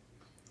negligible.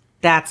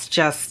 That's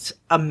just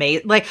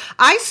amazing. Like,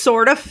 I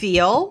sort of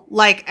feel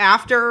like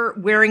after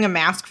wearing a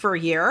mask for a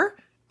year,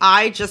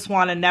 I just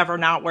want to never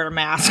not wear a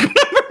mask when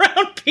I'm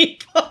around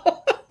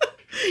people.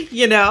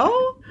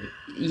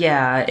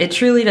 Yeah, it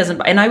truly doesn't.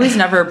 And I was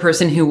never a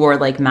person who wore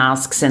like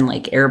masks in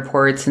like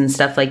airports and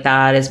stuff like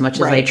that as much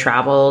as I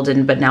traveled.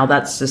 But now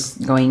that's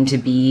just going to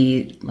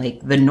be like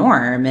the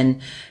norm.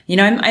 And,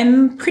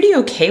 I'm pretty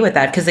okay with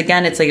that. Cause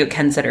again, it's like what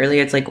Ken said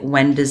earlier, it's like,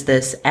 when does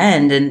this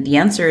end? And the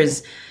answer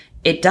is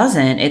it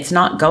doesn't. It's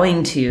not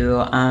going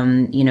to.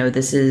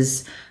 This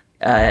is,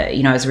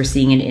 as we're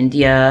seeing in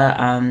India,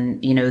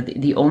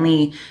 the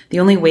only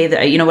way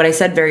that, what I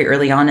said very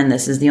early on in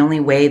this is the only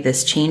way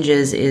this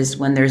changes is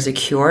when there's a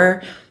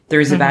cure,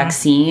 there's a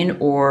vaccine,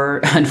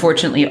 or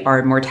unfortunately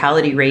our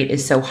mortality rate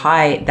is so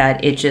high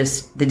that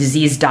the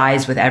disease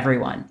dies with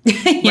everyone,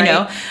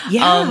 know?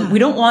 Yeah. We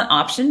don't want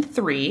option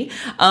 3,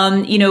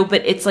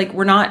 but it's like,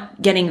 we're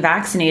not getting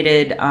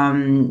vaccinated.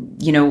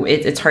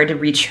 It's hard to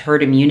reach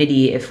herd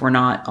immunity if we're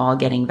not all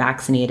getting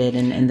vaccinated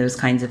and those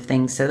kinds of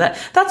things. So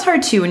that's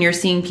hard too. When you're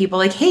seeing people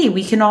like, hey,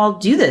 we can all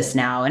do this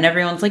now. And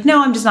everyone's like,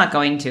 no, I'm just not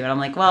going to. And I'm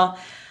like, well,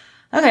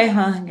 okay,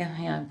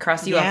 well,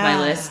 cross you off my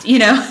list,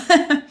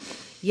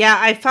 Yeah,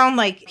 I found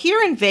like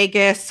here in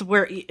Vegas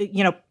where,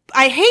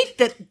 I hate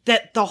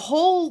that the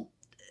whole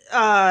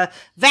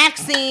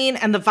vaccine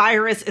and the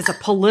virus is a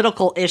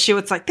political issue.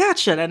 It's like, that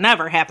should have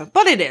never happened,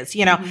 but it is,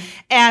 you know? Mm-hmm.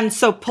 And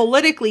so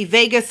politically,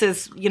 Vegas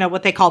is, you know,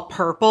 what they call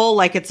purple,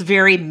 like it's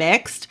very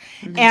mixed.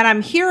 Mm-hmm. And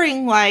I'm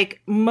hearing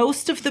like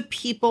most of the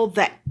people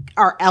that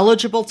are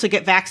eligible to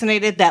get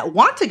vaccinated, that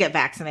want to get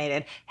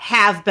vaccinated,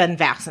 have been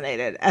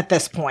vaccinated at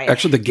this point.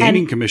 Actually, the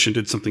Gaming Commission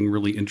did something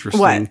really interesting.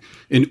 What?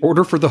 In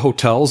order for the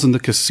hotels and the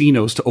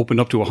casinos to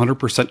open up to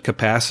 100%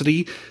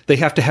 capacity, they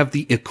have to have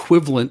the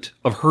equivalent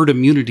of herd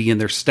immunity in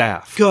their staff.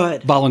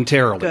 Good.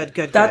 Voluntarily.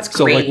 Good. That's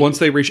great. So like once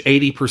they reach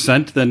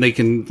 80%, then they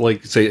can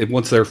like say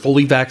once they're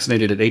fully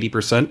vaccinated at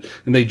 80%,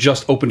 and they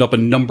just opened up a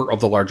number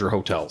of the larger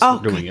hotels for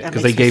doing it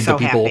because they gave the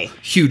people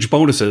huge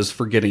bonuses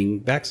for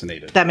getting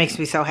vaccinated. That makes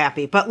me so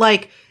happy. But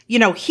like, you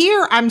know,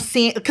 here I'm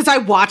seeing, because I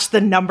watch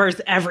the numbers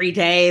every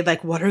day,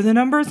 like what are the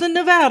numbers in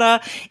Nevada?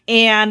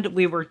 And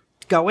we were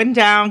going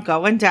down,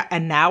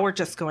 and now we're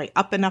just going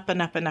up and up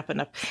and up and up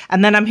and up.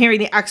 And then I'm hearing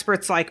the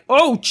experts like,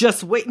 oh,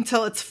 just wait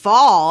until it's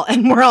fall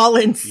and we're all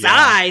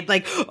inside. Yeah.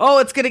 Like, oh,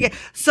 it's going to get.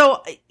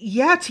 So,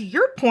 yeah, to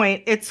your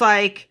point, it's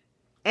like,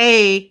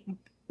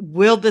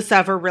 will this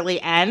ever really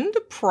end?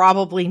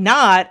 Probably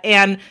not.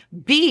 And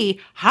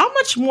B, how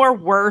much more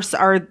worse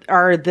are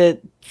the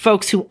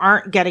folks who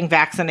aren't getting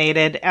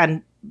vaccinated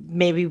and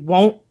maybe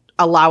won't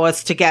allow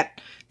us to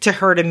get to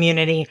herd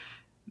immunity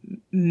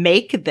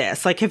make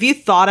this? Like, have you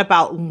thought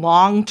about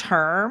long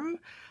term?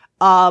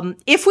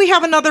 If we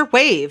have another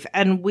wave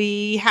and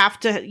we have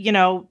to, you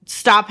know,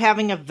 stop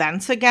having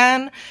events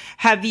again,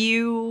 have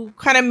you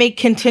kind of made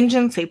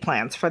contingency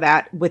plans for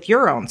that with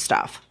your own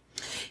stuff?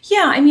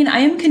 Yeah, I mean, I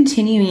am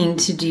continuing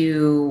to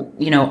do,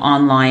 you know,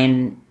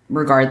 online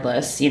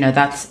regardless. You know,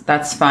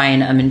 that's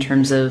fine in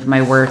terms of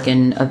my work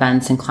and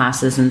events and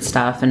classes and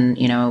stuff. And,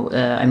 you know,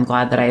 I'm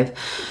glad that I've,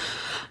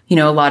 you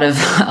know, a lot of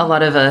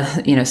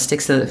you know,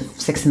 sticks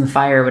in the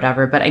fire or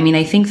whatever. But I mean,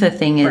 I think the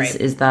thing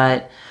is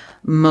that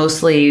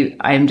mostly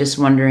I'm just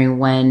wondering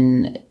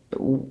when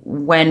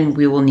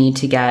we will need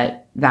to get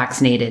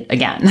vaccinated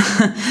again.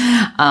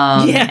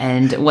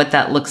 And what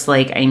that looks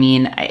like. I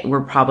mean, we're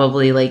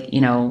probably like,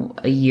 you know,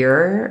 a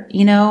year,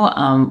 you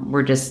know,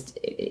 we're just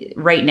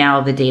right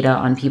now, the data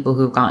on people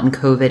who've gotten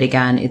COVID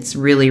again, it's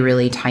really,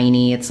 really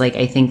tiny. It's like,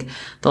 I think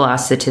the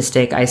last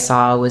statistic I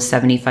saw was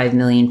 75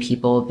 million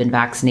people have been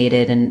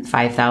vaccinated and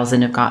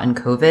 5,000 have gotten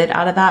COVID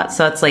out of that.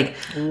 So it's like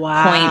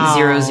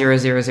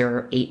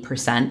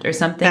 0.00008% or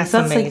something. That's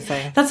so that's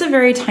amazing. Like, that's a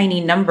very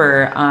tiny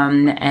number.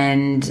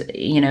 And,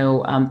 you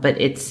know, but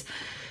it's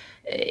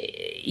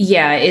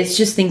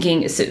just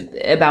thinking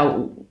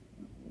about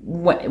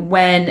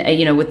when,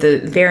 you know, with the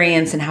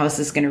variants and how is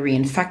this going to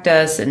reinfect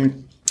us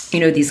and, you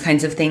know, these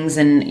kinds of things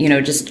and, you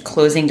know, just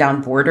closing down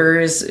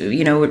borders,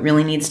 you know, it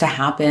really needs to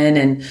happen.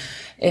 And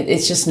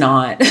it's just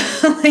not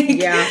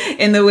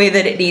in the way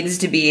that it needs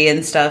to be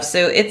and stuff.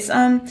 So it's,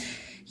 I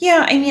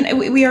mean,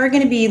 we are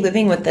going to be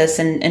living with this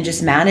and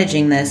just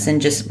managing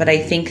this but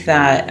I think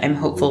that I'm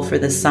hopeful for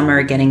this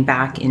summer getting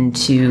back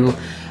into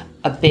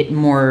a bit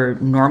more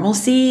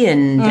normalcy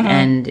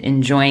and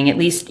enjoying, at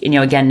least, you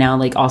know, again, now,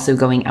 like also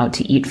going out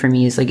to eat for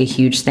me is like a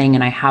huge thing.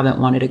 And I haven't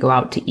wanted to go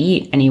out to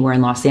eat anywhere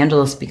in Los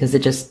Angeles because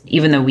it just,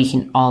 even though we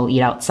can all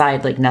eat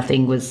outside, like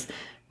nothing was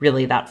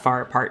really that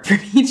far apart from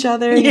each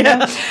other, you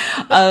know?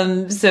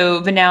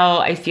 But now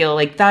I feel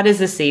like that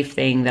is a safe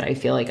thing that I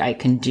feel like I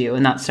can do.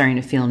 And that's starting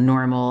to feel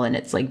normal. And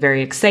it's like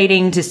very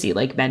exciting to see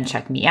like men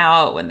check me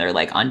out when they're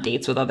like on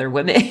dates with other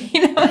women,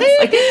 you know? It's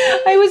like,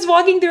 I was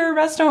walking through a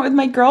restaurant with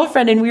my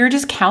girlfriend and we were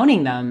just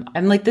counting them.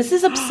 I'm like, this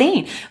is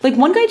insane. Like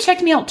one guy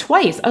checked me out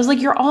twice. I was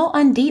like, you're all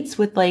on dates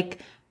with like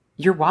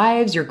your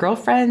wives, your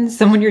girlfriends,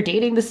 someone you're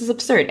dating. This is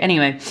absurd.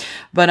 Anyway,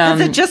 but has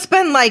it just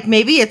been like,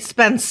 maybe it's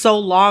been so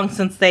long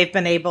since they've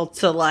been able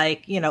to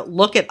like, you know,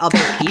 look at other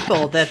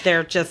people that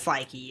they're just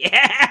like,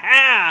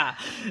 I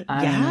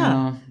don't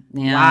know.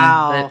 Yeah.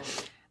 Wow.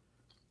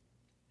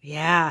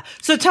 Yeah.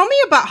 So tell me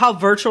about how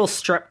virtual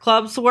strip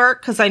clubs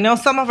work. Cause I know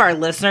some of our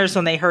listeners,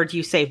 when they heard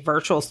you say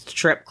virtual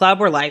strip club,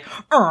 were like,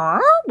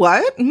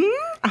 what?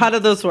 How do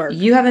those work?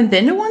 You haven't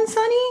been to one,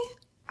 Sunny?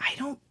 I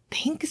don't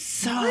think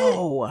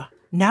so. What?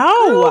 No.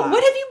 Girl,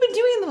 what have you been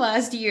doing the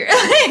last year?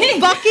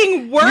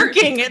 Fucking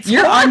working.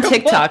 You're on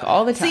TikTok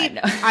all the time.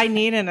 See, I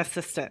need an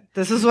assistant.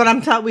 This is what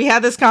I'm telling. We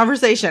had this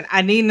conversation.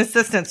 I need an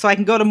assistant so I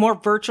can go to more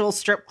virtual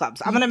strip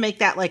clubs. I'm going to make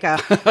that like a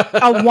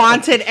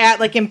wanted ad,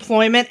 like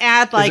employment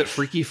ad, like is it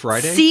Freaky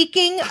Friday?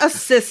 Seeking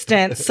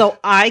assistant so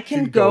I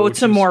can go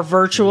to more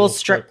virtual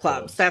strip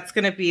clubs. That's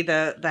going to be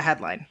the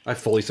headline. I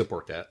fully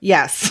support that.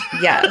 Yes.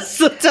 Yes.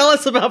 So tell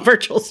us about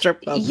virtual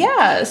strip clubs.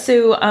 Yeah.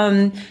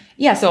 So,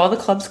 so all the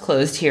clubs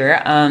closed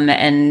here.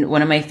 And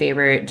one of my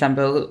favorite,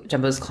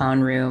 Jumbo's Clown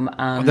Room.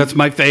 That's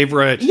my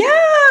favorite. Yeah.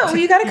 Well,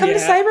 you got to come to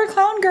Cyber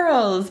Clown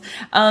Girls.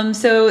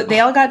 So they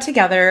all got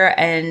together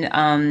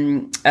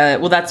and,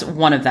 that's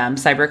one of them,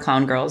 Cyber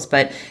Clown Girls,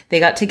 but they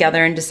got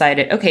together and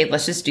decided, okay,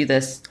 let's just do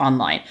this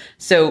online.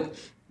 So,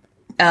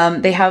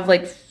 they have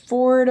like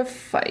 4 to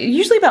 5,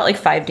 usually about like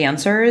 5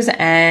 dancers,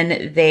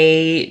 and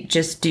they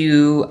just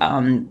do,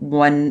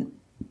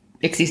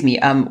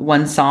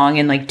 one song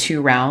in like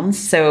 2 rounds.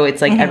 So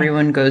it's like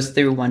everyone goes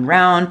through 1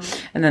 round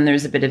and then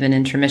there's a bit of an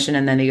intermission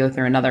and then they go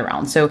through another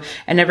round. So,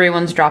 and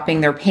everyone's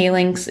dropping their pay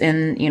links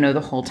in,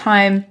 the whole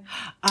time.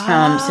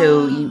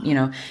 So,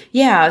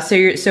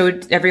 so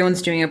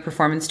everyone's doing a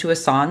performance to a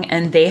song,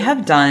 and they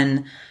have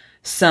done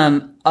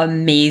some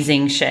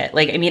amazing shit.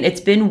 Like, I mean, it's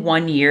been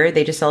 1 year.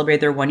 They just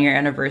celebrated their 1-year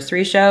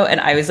anniversary show.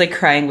 And I was like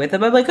crying with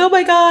them. I'm like, oh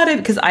my God.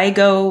 Because I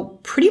go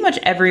pretty much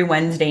every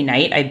Wednesday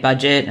night. I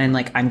budget and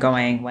like, I'm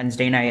going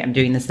Wednesday night. I'm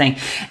doing this thing.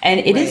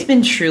 And it has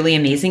been truly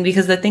amazing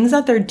because the things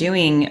that they're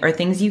doing are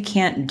things you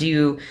can't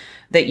do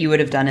that you would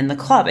have done in the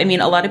club. I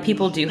mean, a lot of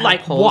people do have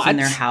like poles in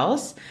their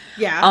house.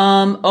 Yeah.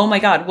 Oh my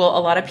God. Well,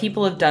 a lot of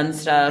people have done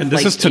stuff. And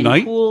this like is tonight?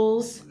 in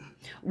pools.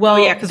 Well,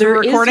 yeah, because we're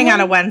recording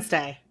on a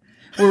Wednesday.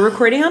 We're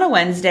recording on a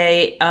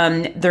Wednesday.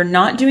 They're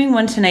not doing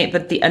one tonight,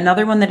 but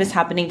another one that is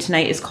happening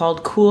tonight is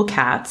called Cool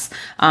Cats.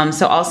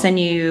 So I'll send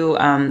you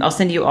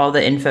all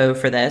the info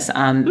for this.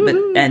 And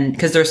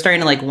because they're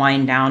starting to like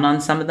wind down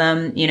on some of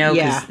them,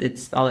 because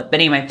it's all. But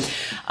anyway,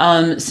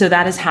 so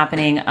that is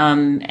happening.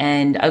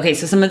 And okay,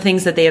 so some of the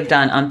things that they have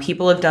done.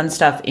 People have done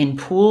stuff in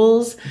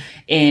pools,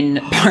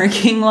 in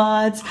parking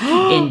lots,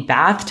 in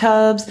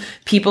bathtubs.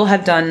 People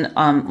have done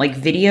like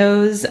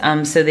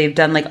videos. So they've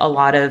done like a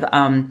lot of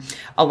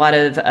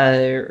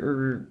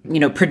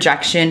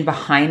projection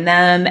behind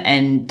them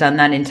and done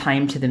that in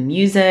time to the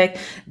music.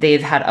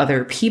 They've had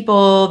other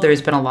people.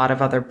 There's been a lot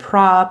of other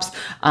props.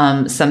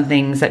 Some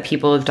things that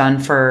people have done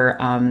for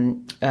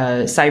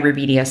Cyber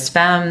BDS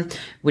Femme,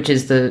 which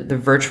is the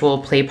virtual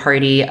play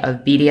party of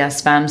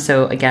BDS Femme.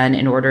 So again,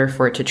 in order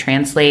for it to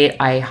translate,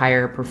 I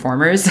hire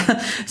performers.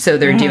 So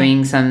they're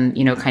doing some,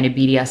 kind of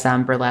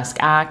BDSM burlesque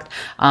act.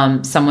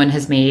 Someone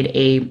has made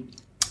a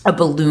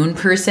balloon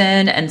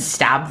person and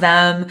stabbed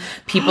them.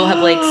 People have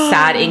like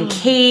sat in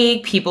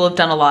cake. People have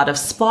done a lot of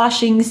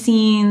splashing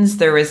scenes.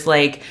 There was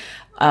like,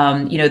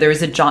 there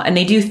was a John, and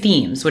they do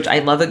themes, which I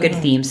love a good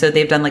theme. So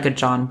they've done like a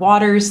John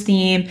Waters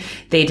theme.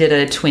 They did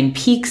a Twin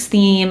Peaks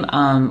theme.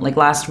 Like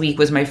last week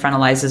was my friend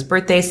Eliza's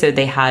birthday. So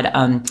they had,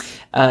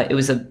 it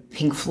was a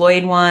Pink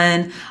Floyd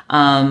one.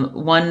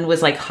 One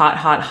was like Hot,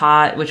 Hot,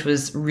 Hot, which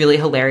was really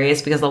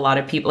hilarious because a lot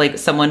of people, like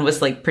someone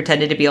was like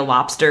pretended to be a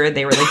lobster.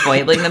 They were like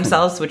boiling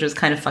themselves, which was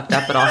kind of fucked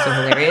up, but also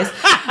hilarious.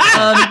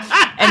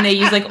 And they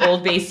used like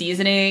Old Bay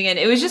seasoning, and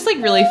it was just like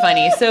really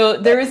funny. So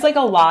there was like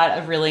a lot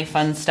of really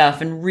fun stuff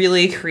and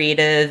really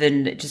creative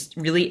and just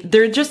really,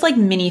 they're just like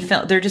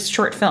they're just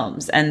short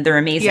films and they're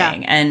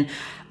amazing. Yeah.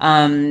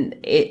 And,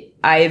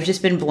 I've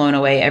just been blown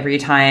away every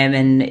time,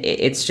 and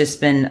it's just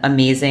been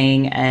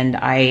amazing. And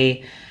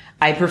I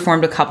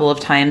performed a couple of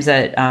times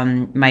at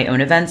my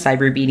own event,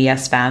 Cyber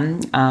BDS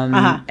Femme,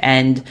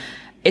 and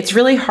it's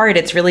really hard.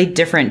 It's really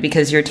different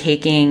because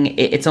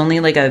it's only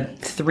like a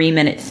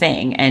 3-minute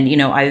thing, and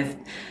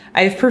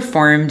I've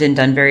performed and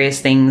done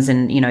various things,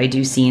 and I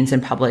do scenes in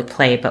public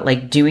play, but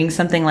like doing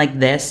something like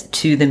this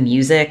to the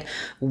music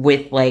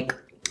with like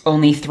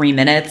only 3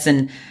 minutes,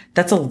 and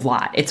that's a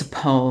lot. It's a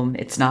poem.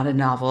 It's not a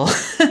novel.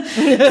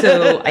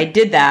 So I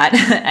did that.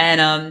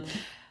 And,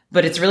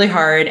 but it's really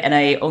hard. And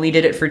I only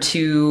did it for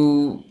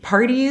 2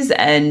 parties,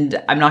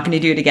 and I'm not going to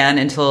do it again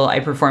until I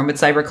perform with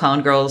Cyber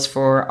Clown Girls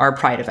for our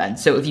Pride event.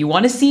 So if you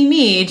want to see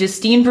me,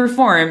 Justine,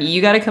 perform,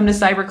 you got to come to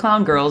Cyber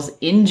Clown Girls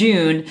in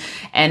June.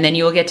 And then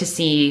you'll get to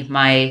see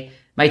my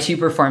 2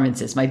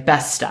 performances, my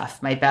best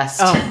stuff, my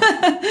best.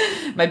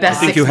 My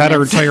best. I think you had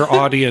our entire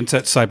audience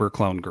at Cyber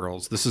Clown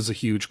Girls. This is a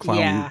huge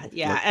clown.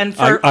 Yeah. And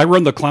I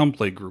run the clown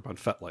play group on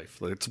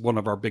FetLife. It's one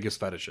of our biggest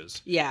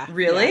fetishes. Yeah.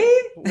 Really?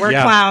 Yeah. We're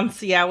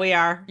clowns. Yeah, we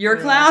are. You're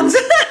clowns?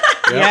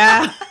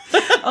 Yeah.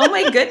 Oh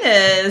my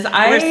goodness.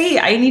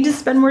 I need to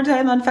spend more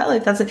time on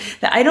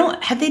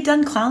FetLife. Have they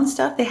done clown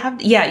stuff? They have.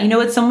 Yeah. You know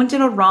what? Someone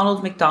did a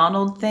Ronald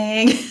McDonald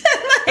thing.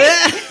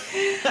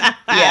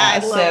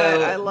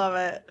 I love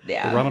it.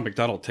 Yeah. The Ronald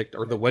McDonald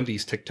or the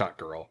Wendy's TikTok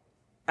girl.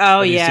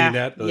 Oh, Have yeah. you seen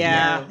that?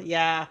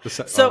 Yeah.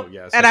 So,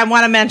 and I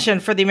want to mention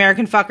for the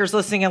American fuckers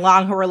listening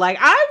along who are like,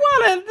 I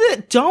want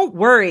to, don't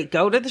worry.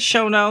 Go to the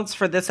show notes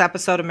for this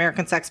episode,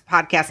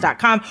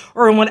 AmericanSexPodcast.com,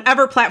 or in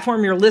whatever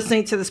platform you're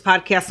listening to this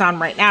podcast on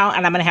right now.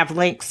 And I'm going to have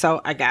links.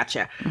 So I got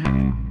you.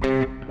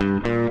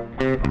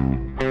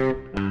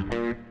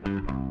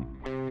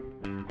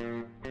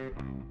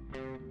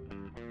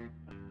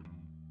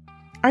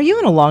 Are you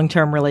in a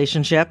long-term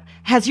relationship?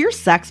 Has your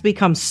sex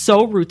become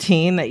so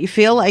routine that you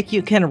feel like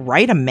you can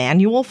write a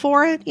manual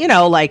for it?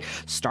 Like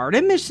start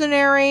in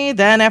missionary,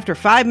 then after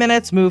 5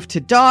 minutes, move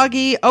to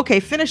doggy. Okay,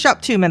 finish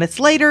up 2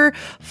 minutes later,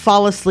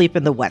 fall asleep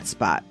in the wet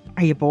spot.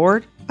 Are you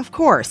bored? Of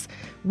course.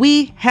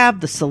 We have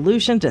the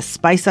solution to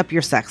spice up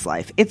your sex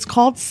life. It's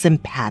called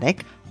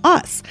Sympatic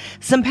Us.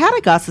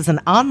 Sympatic Us is an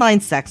online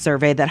sex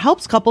survey that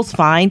helps couples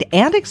find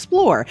and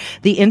explore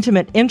the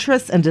intimate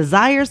interests and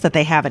desires that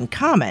they have in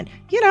common.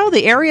 You know,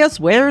 the areas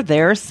where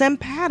they're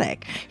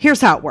sympatic.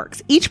 Here's how it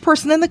works. Each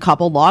person in the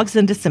couple logs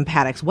into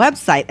Sympatic's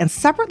website and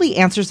separately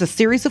answers a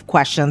series of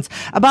questions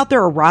about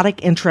their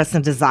erotic interests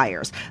and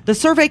desires. The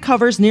survey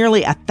covers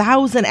nearly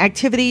 1,000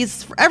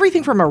 activities,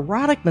 everything from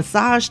erotic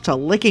massage to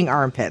licking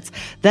armpits.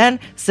 Then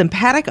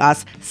Sympatic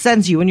Us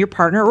sends you and your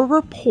partner a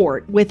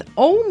report with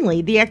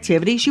only the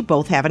activities you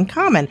both have in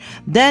common.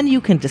 Then you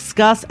can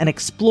discuss and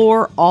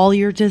explore all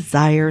your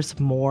desires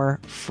more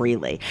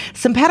freely.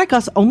 Sympatic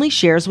Us only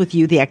shares with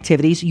you the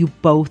activities you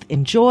both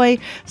enjoy,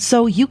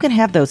 so you can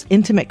have those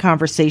intimate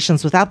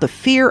conversations without the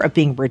fear of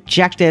being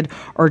rejected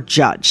or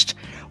judged.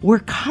 We're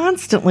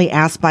constantly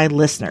asked by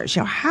listeners,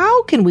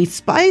 how can we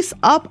spice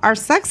up our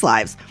sex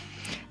lives?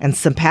 And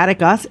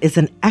Sympatic Us is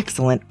an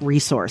excellent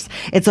resource.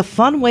 It's a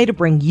fun way to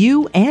bring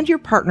you and your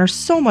partner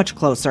so much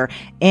closer,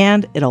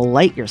 and it'll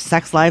light your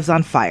sex lives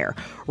on fire.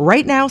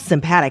 Right now,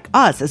 Sympatic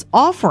Us is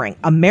offering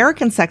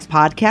American Sex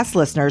Podcast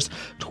listeners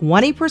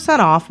 20%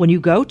 off when you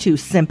go to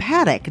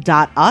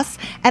sympatic.us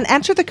and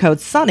enter the code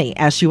SUNNY,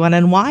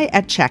 SUNNY,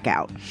 at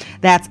checkout.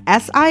 That's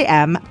SIMPATIC.US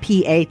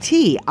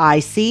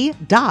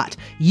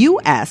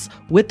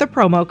with the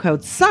promo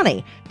code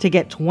SUNNY to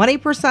get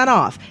 20%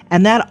 off.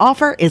 And that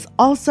offer is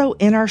also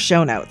in our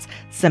show notes.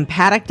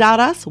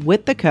 Sympatic.us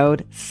with the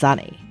code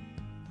SUNNY.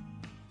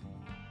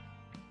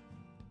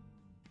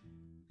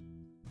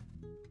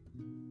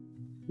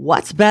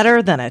 What's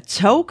better than a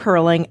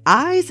toe-curling,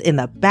 eyes in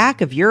the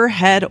back of your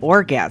head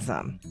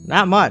orgasm?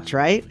 Not much,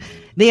 right?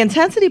 The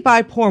Intensity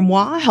by Pour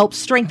Moi helps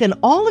strengthen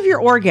all of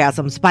your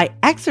orgasms by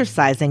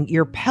exercising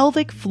your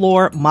pelvic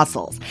floor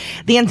muscles.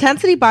 The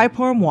Intensity by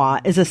Pour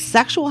Moi is a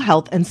sexual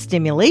health and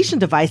stimulation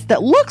device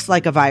that looks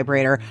like a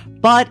vibrator,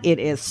 but it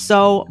is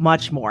so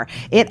much more.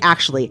 It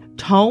actually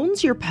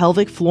tones your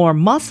pelvic floor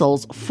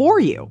muscles for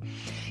you.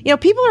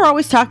 People are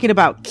always talking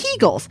about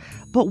Kegels,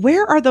 but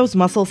where are those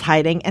muscles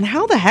hiding, and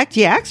how the heck do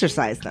you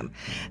exercise them?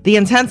 The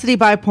Intensity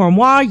by Pour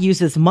Moi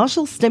uses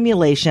muscle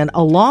stimulation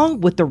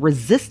along with the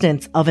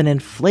resistance of an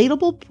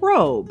inflatable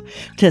probe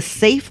to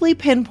safely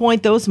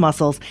pinpoint those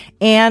muscles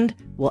and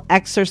will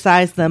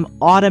exercise them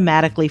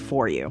automatically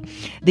for you.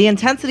 The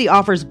Intensity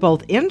offers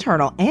both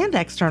internal and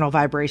external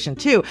vibration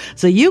too,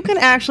 so you can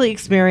actually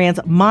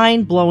experience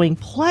mind-blowing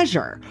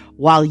pleasure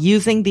while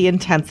using the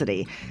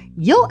Intensity.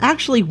 You'll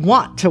actually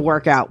want to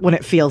work out when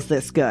it feels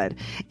this good.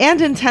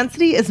 And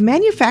Intensity is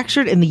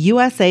manufactured in the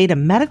USA to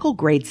medical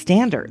grade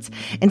standards.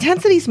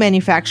 Intensity's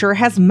manufacturer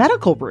has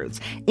medical roots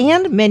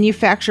and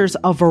manufactures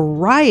a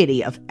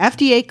variety of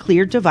FDA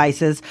cleared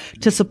devices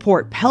to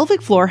support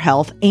pelvic floor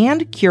health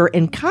and cure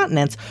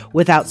incontinence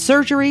without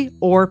surgery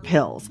or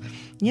pills.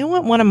 You know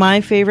what one of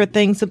my favorite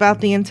things about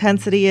the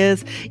Intensity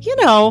is?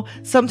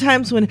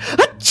 Sometimes when,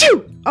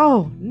 achoo!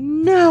 Oh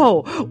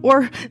no.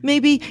 Or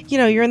maybe,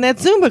 you're in that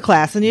Zumba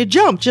class and you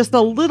jump just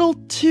a little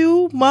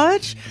too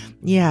much.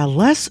 Yeah,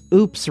 less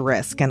oops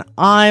risk, and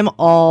I'm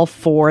all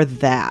for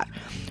that.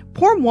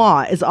 Pour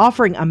Moi is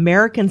offering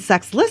American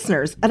Sex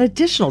listeners an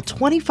additional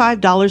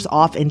 $25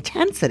 off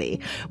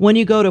Intensity when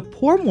you go to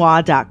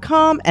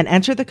pourmoi.com and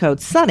enter the code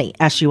SUNNY,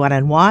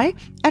 SUNNY,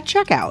 at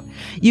checkout.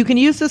 You can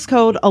use this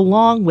code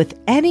along with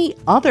any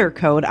other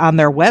code on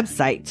their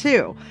website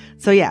too.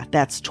 So yeah,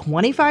 that's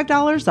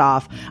 $25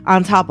 off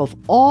on top of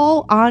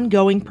all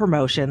ongoing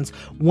promotions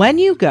when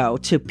you go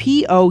to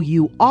pourmoi.com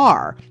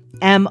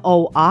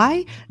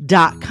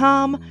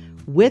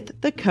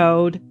with the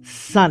code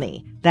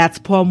SUNNY. That's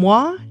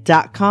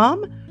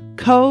pourmoi.com,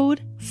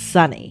 code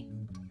SUNNY.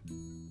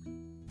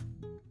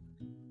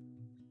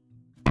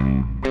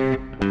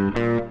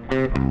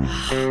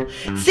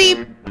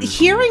 See,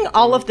 hearing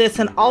all of this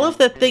and all of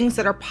the things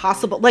that are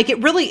possible, it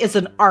really is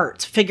an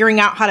art, figuring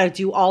out how to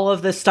do all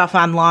of this stuff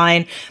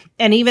online.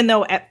 And even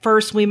though at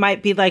first we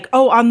might be like,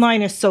 oh,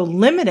 online is so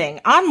limiting,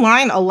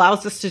 online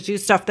allows us to do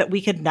stuff that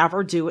we could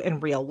never do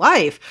in real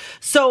life.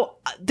 So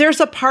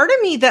there's a part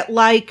of me that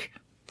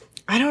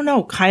I don't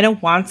know, kind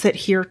of wants it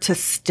here to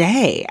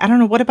stay. I don't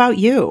know. What about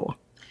you?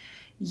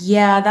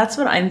 Yeah, that's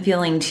what I'm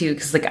feeling too.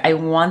 Cause I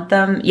want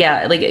them.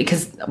 Yeah.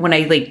 Cause when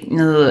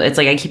it's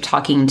I keep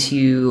talking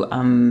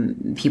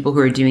to, people who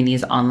are doing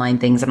these online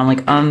things and I'm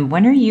like,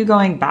 when are you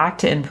going back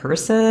to in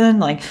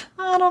person?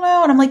 I don't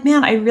know. And I'm like,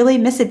 man, I really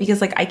miss it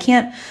because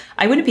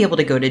I wouldn't be able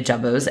to go to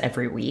Jubbos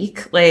every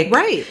week. Right.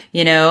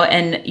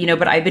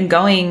 But I've been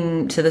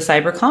going to the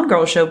CyberClown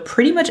Girl show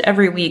pretty much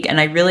every week.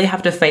 And I really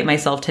have to fight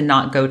myself to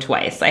not go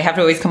twice. I have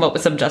to always come up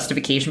with some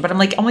justification, but I'm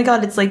like, oh my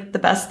God, it's the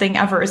best thing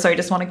ever. So I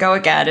just want to go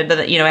again. And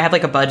I have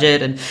a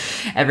budget and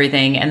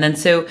everything. And then,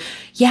 so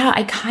yeah,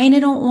 I kind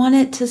of don't want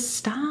it to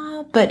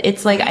stop, but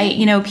it's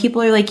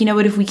people are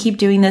what if we keep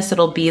doing this,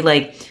 it'll be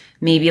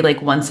maybe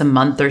once a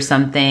month or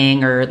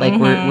something, or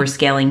we're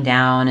scaling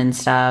down and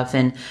stuff.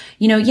 And,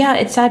 yeah,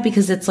 it's sad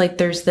because it's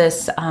there's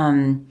this,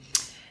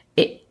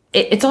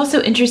 it's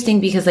also interesting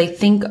because I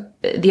think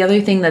the other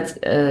thing that's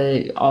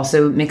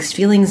also mixed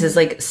feelings is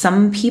like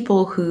some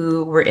people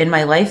who were in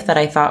my life that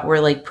I thought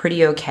were like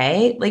pretty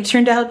okay, like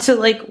turned out to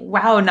like,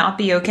 wow, not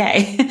be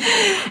okay.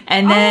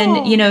 And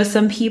then, you know,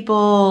 some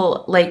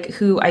people like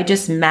who I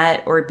just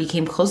met or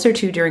became closer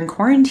to during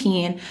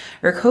quarantine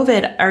or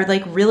COVID are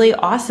like really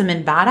awesome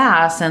and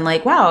badass and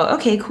like, wow,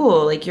 okay,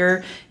 cool. Like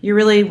you're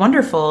really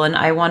wonderful. And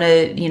I want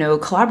to, you know,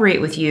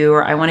 collaborate with you,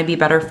 or I want to be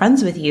better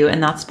friends with you.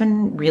 And that's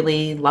been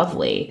really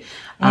lovely.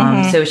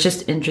 So it's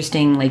just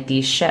interesting, like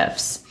these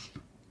shifts.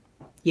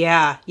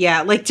 Yeah.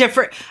 Like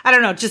different, I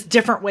don't know, just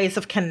different ways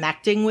of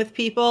connecting with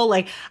people.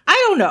 Like, I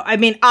don't know. I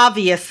mean,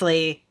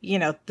 obviously, you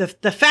know, the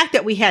fact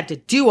that we had to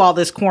do all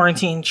this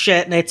quarantine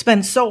shit and it's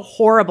been so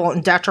horrible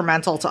and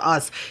detrimental to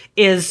us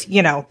is,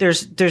 you know,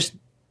 there's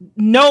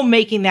no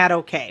making that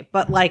okay.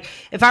 But like,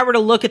 if I were to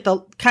look at the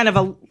kind of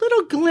a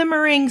little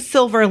glimmering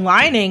silver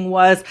lining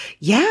was,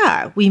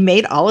 yeah, we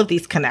made all of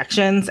these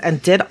connections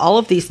and did all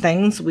of these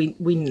things we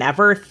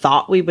never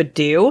thought we would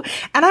do.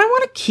 And I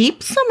want to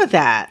keep some of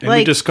that. And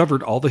we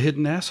discovered all the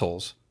hidden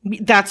assholes.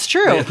 That's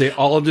true. They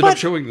all ended up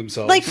showing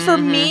themselves. Like for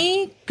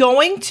me,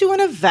 going to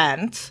an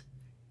event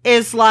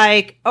is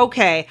like,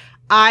 okay,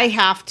 I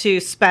have to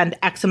spend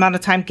X amount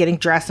of time getting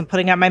dressed and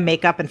putting on my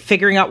makeup and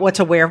figuring out what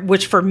to wear,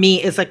 which for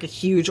me is like a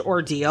huge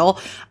ordeal.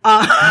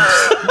 And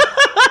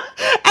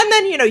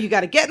then, you know, you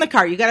got to get in the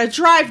car, you got to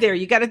drive there,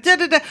 you got to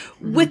da-da-da.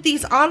 With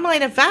these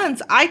online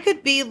events, I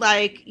could be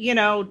like, you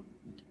know,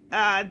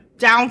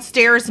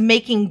 downstairs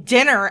making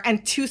dinner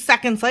and 2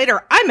 seconds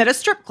later, I'm at a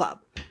strip club.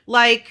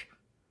 Like,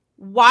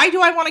 why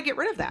do I want to get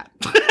rid of that?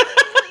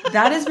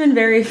 That has been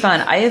very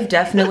fun. I have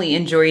definitely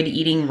enjoyed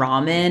eating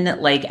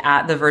ramen, like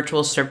at the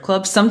virtual strip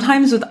club,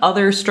 sometimes with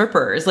other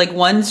strippers. Like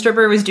one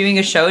stripper was doing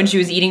a show and she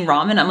was eating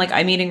ramen. I'm like,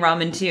 I'm eating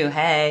ramen too.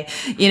 Hey,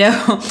 you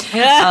know,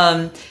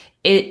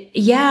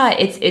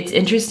 it's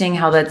interesting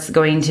how that's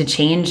going to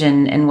change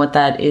and what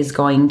that is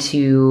going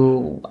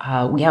to,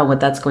 what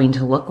that's going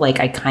to look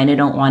like. I kind of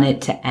don't want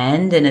it to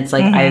end. And it's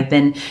like, I've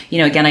been, you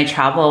know, again, I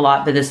travel a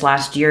lot, but this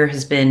last year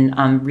has been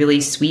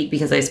really sweet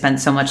because I spent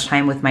so much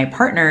time with my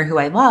partner who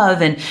I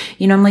love. And,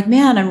 you know, I'm like,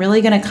 man, I'm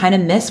really going to kind of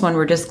miss when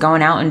we're just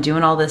going out and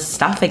doing all this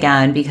stuff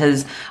again,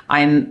 because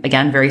I'm,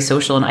 again, very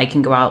social and I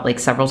can go out like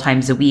several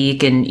times a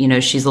week. And, you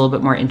know, she's a little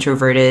bit more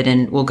introverted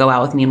and will go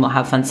out with me and we'll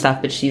have fun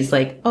stuff. But she's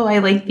like, oh, I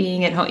like being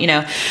at home, you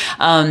know,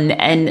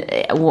 and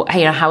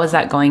you know, how is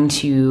that going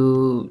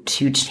to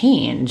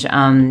change?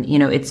 You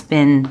know, it's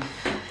been,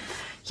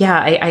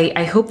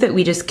 I hope that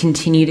we just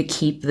continue to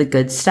keep the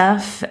good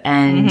stuff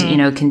and, you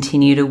know,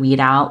 continue to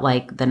weed out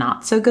like the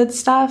not so good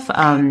stuff.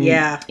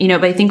 You know,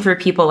 but I think for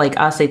people like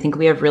us, I think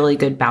we have really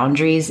good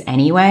boundaries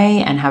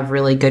anyway and have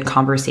really good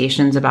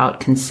conversations about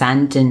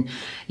consent and,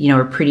 you know,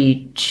 we're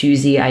pretty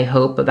choosy, I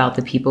hope, about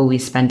the people we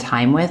spend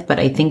time with. But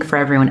I think for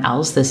everyone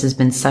else, this has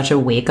been such a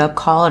wake up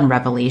call and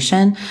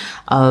revelation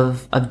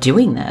of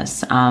doing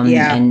this.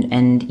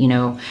 And, you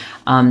know,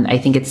 I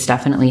think it's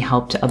definitely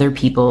helped other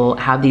people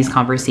have these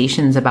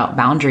conversations about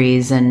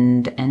boundaries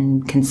and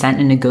consent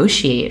and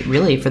negotiate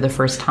really for the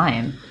first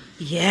time.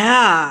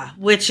 Yeah,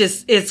 which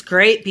is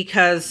great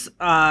because,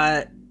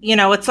 you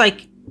know, it's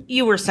like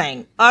you were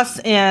saying, us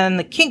in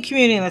the kink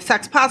community and the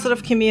sex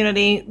positive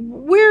community,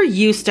 we're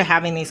used to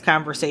having these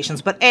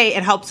conversations, but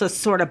it helps us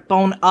sort of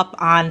bone up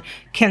on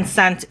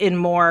consent in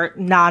more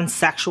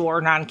non-sexual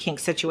or non-kink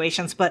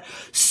situations. But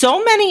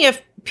so many of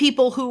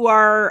people who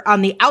are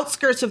on the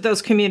outskirts of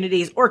those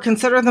communities or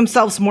consider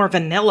themselves more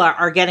vanilla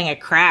are getting a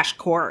crash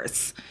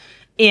course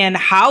in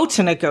how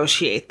to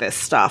negotiate this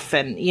stuff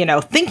and, you know,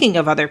 thinking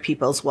of other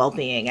people's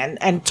well-being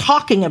and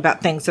talking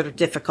about things that are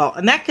difficult.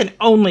 And that can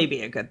only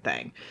be a good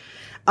thing.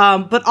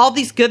 But all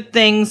these good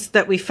things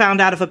that we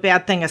found out of a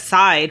bad thing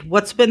aside,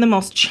 what's been the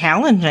most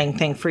challenging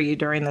thing for you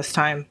during this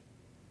time?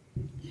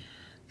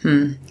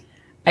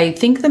 I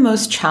think the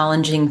most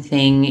challenging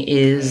thing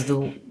is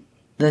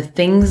the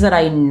things that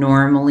I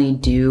normally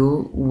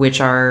do,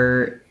 which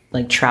are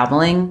like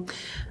traveling,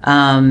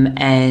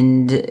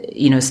 and,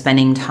 you know,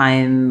 spending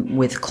time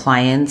with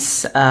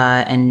clients,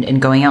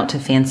 and going out to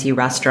fancy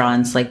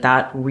restaurants. Like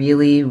that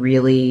really,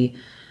 really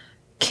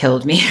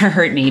killed me or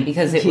hurt me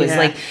because it was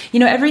like, you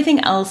know, everything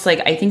else, like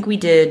I think we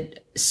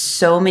did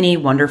so many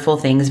wonderful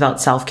things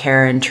about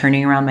self-care and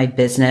turning around my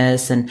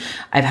business. And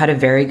I've had a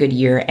very good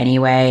year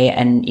anyway.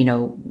 And, you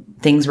know,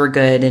 things were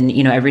good. And,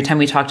 you know, every time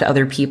we talk to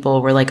other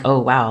people, we're like, oh,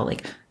 wow,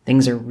 like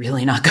things are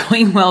really not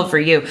going well for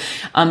you.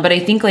 But I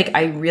think like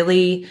I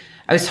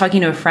was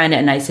talking to a friend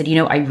and I said, you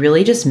know, I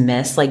really just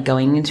miss like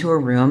going into a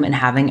room and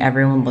having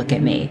everyone look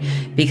at me,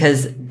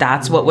 because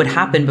that's what would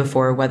happen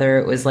before, whether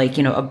it was like,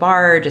 you know, a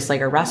bar, just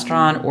like a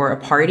restaurant or a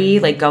party,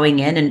 like going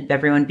in and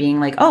everyone being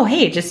like, oh,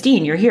 hey,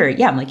 Justine, you're here.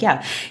 Yeah. I'm like,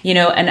 yeah, you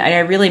know, and I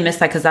really miss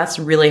that because that's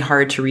really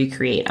hard to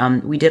recreate.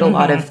 We did a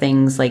lot of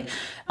things like,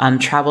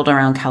 traveled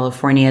around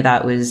California.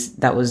 That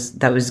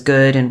was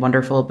good and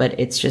wonderful, but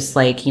it's just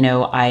like, you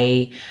know,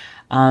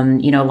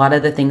 A lot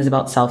of the things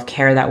about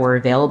self-care that were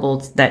available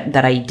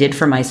that I did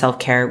for my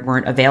self-care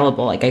weren't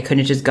available. Like I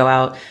couldn't just go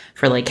out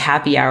for like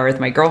happy hour with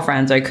my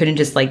girlfriends, or I couldn't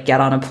just like get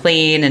on a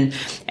plane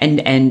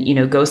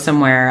and go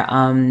somewhere.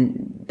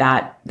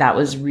 That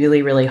was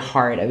really, really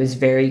hard. I was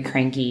very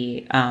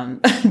cranky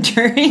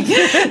during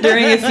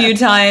a few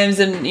times,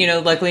 and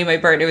luckily my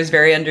partner was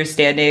very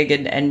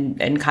understanding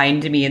and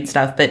kind to me and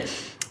stuff. But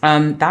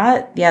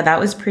that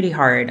was pretty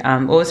hard.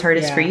 What was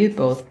hardest for you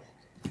both?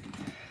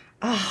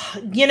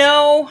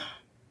 It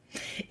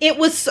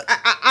was,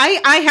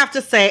 I have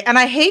to say, and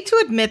I hate to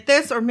admit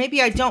this, or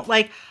maybe I don't,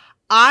 like,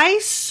 I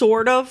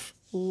sort of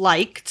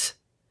liked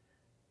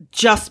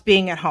just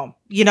being at home.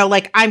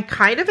 Like I'm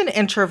kind of an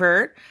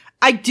introvert.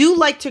 I do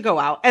like to go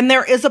out, and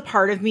there is a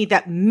part of me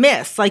that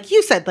like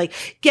you said,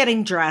 like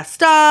getting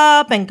dressed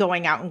up and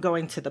going out and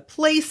going to the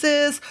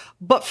places.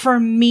 But for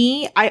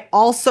me, I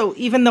also,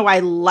 even though I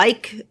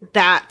like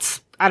that,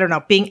 I don't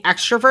know, being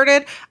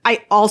extroverted,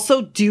 I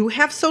also do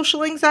have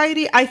social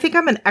anxiety. I think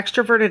I'm an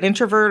extroverted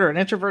introvert or an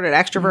introverted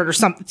extrovert or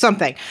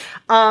something.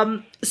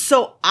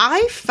 So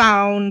I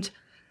found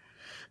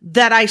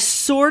that I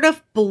sort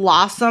of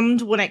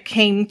blossomed when it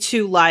came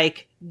to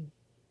like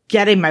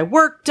getting my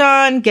work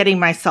done, getting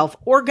myself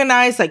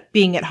organized, like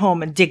being at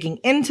home and digging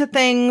into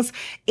things.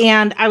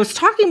 And I was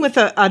talking with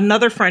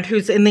another friend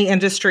who's in the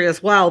industry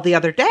as well the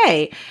other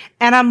day,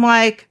 and I'm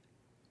like,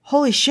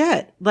 holy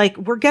shit, like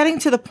we're getting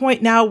to the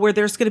point now where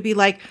there's going to be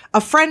like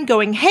a friend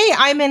going, hey,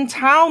 I'm in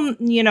town,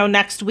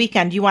 next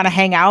weekend. You want to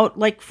hang out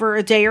like for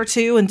a day or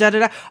two and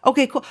da-da-da.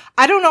 Okay, cool.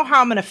 I don't know how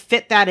I'm going to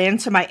fit that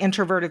into my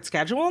introverted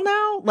schedule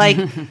now. Like,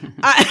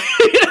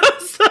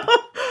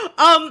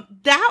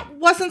 that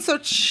wasn't so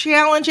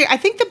challenging. I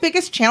think the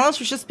biggest challenge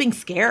was just being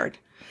scared,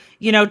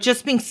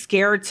 just being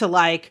scared to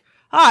like,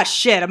 oh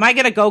shit, am I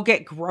going to go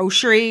get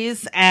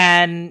groceries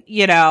and,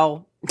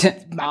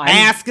 my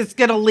mask is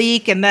going to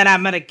leak and then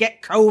I'm going to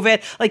get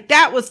COVID. Like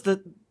that was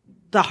the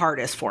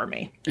hardest for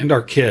me. And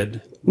our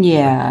kid.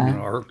 Yeah.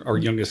 Our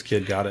youngest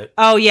kid got it.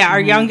 Oh yeah. Our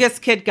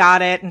youngest kid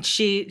got it, and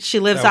she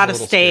lives out of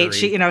state.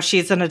 Scary. She,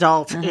 she's an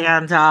adult,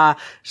 and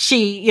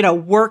she,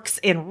 works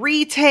in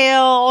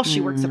retail. She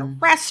works in a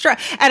restaurant,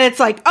 and it's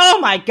like, oh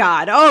my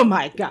God.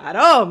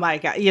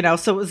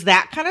 So it was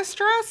that kind of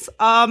stress.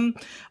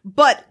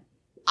 But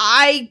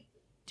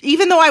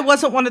even though I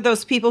wasn't one of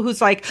those people who's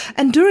like,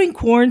 and during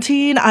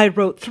quarantine, I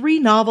wrote 3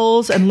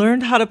 novels and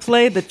learned how to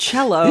play the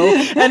cello.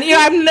 And,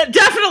 I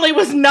definitely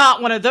was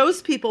not one of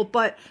those people,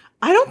 but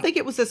I don't think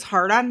it was as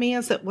hard on me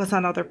as it was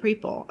on other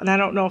people. And I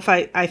don't know if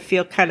I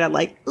feel kind of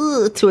like,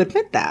 ugh, to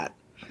admit that.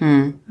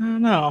 I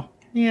don't know.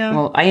 Yeah.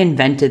 Well, I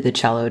invented the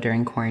cello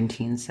during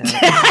quarantine, so.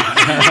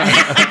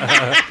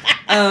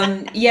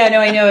 I know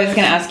I was going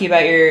to ask you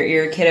about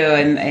your kiddo.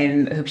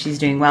 I hope she's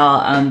doing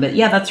well. But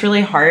yeah, that's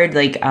really hard.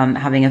 Like,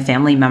 having a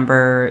family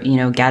member,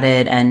 get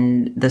it,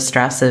 and the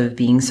stress of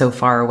being so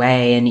far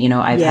away. And,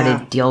 I've had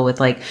to deal with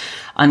like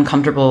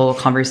uncomfortable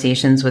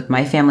conversations with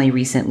my family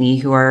recently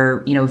who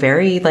are,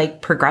 very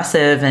like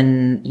progressive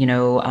and,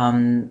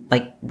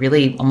 like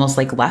really almost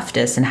like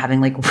leftist, and having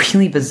like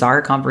really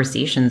bizarre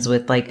conversations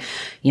with like,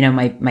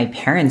 my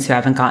parents who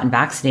haven't gotten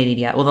vaccinated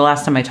yet. Well, the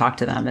last time I talked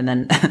to them, and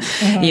then,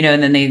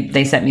 and then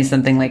they sent me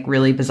something like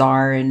really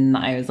bizarre, and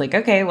I was like,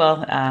 okay,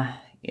 well,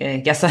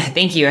 yes,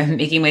 thank you. I'm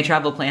making my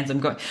travel plans. I'm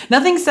going.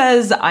 Nothing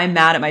says I'm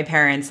mad at my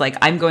parents like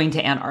I'm going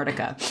to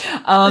Antarctica.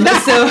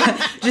 So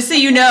just so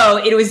you know,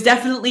 it was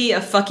definitely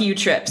a fuck you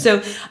trip.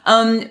 So,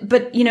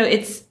 but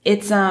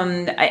it's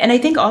and I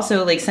think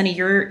also like Sunny,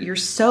 you're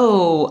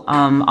so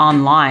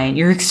online.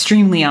 You're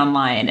extremely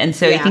online, and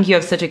so I think you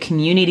have such a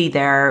community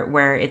there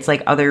where it's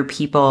like other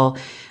people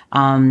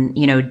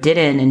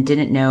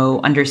didn't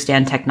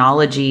understand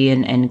technology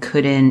and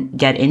couldn't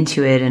get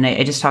into it. And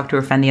I just talked to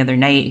a friend the other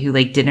night who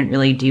like didn't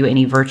really do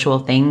any virtual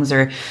things,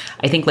 or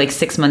I think like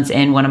 6 months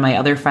in, one of my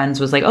other friends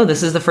was like, oh,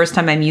 this is the first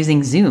time I'm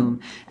using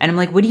Zoom. And I'm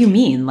like, what do you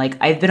mean? Like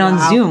I've been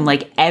on Zoom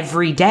like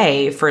every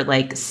day for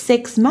like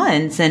 6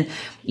 months. And,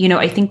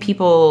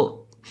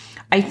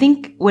 I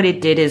think what it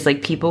did is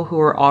like people who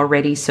were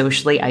already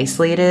socially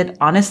isolated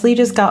honestly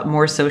just got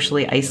more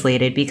socially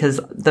isolated,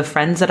 because the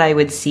friends that I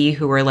would see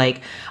who were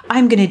like,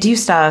 I'm going to do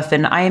stuff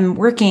and I'm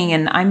working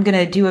and I'm going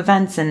to do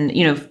events and,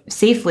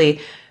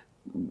 safely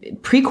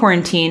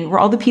pre-quarantine, were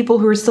all the people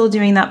who were still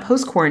doing that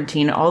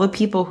post-quarantine, all the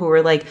people who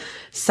were like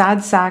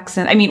sad sacks.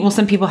 And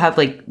some people have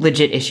like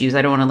legit issues.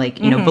 I don't want to like,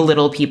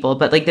 belittle people,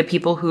 but like the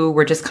people who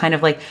were just kind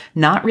of like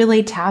not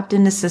really tapped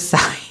into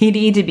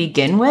society to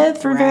begin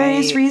with for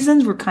various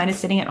reasons were kind of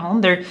sitting at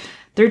home. They're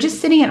just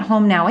sitting at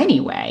home now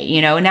anyway,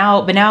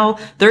 but now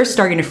they're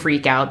starting to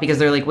freak out because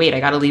they're like, wait,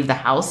 I got to leave the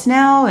house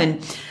now.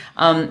 And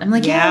I'm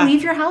like,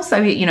 leave your house.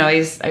 I mean,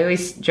 I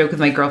always joke with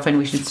my girlfriend,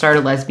 we should start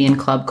a lesbian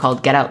club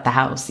called Get Out the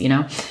House,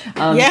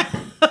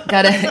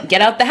 gotta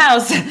get out the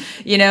house,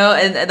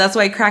 and that's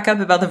why I crack up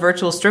about the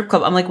virtual strip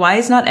club. I'm like, why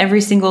is not every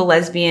single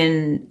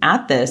lesbian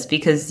at this?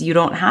 Because you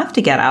don't have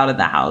to get out of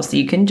the house.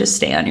 You can just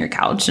stay on your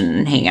couch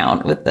and hang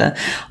out with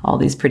all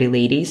these pretty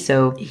ladies.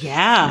 So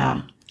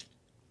yeah.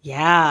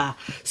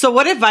 So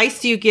what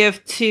advice do you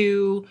give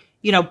to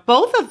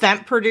both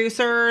event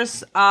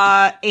producers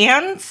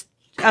and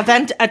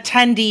event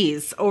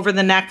attendees over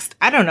the next,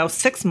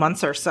 6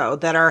 months or so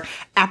that are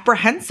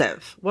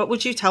apprehensive? What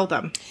would you tell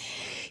them?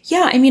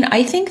 Yeah, I mean,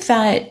 I think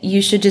that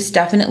you should just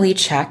definitely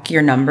check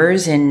your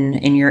numbers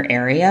in your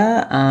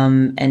area,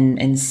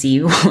 and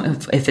see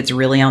if it's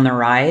really on the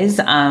rise,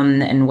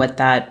 and what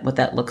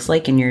that looks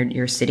like in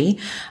your city.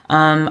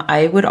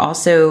 I would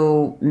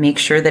also make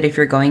sure that if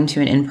you're going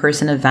to an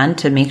in-person event,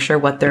 to make sure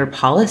what their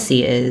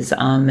policy is.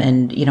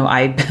 And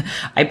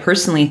I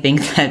personally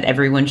think that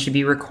everyone should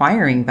be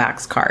requiring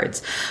Vax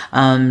cards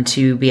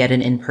to be at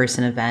an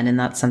in-person event, and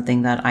that's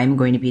something that I'm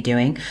going to be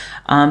doing.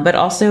 But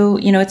also,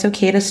 it's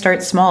okay to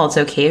start small. It's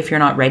okay if you're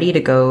not ready to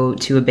go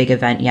to a big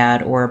event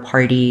yet, or a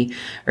party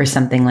or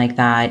something like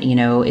that.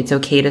 It's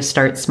okay to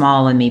start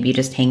small and maybe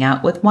just hang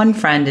out with one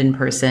friend in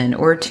person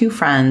or two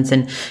friends,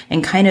 and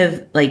kind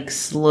of like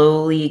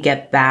slowly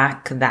get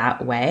back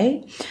that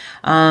way.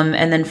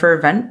 And then for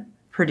event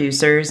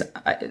producers,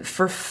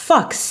 for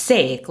fuck's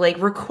sake,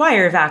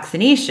 require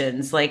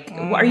vaccinations.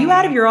 Are you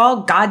out of your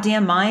all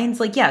goddamn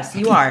minds? Yes,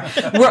 you are.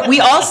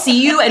 We all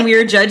see you and we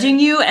are judging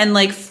you, and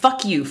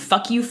fuck you,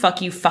 fuck you,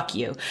 fuck you, fuck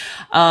you.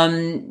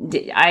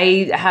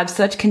 I have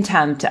such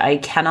contempt. I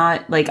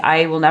cannot,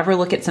 I will never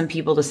look at some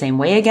people the same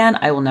way again.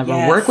 I will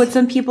never work with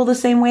some people the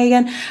same way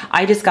again.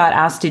 I just got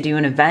asked to do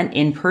an event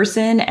in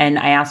person, and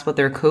I asked what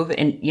their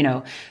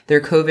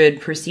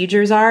COVID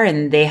procedures are,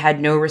 and they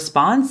had no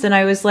response. And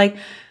I was like,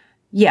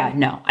 yeah,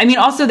 no. I mean,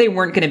 also they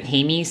weren't going to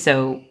pay me.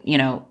 So,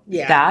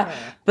 that.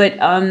 But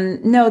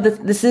no,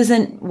 this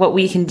isn't what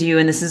we can do.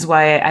 And this is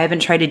why I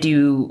haven't tried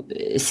to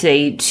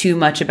say too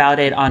much about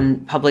it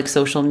on public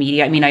social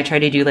media. I mean, I try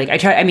to do I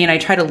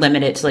try to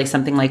limit it to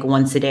something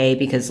once a day,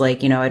 because I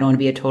don't want to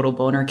be a total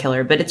boner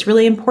killer. But it's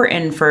really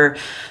important for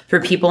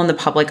people in the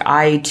public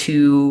eye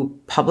to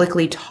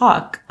publicly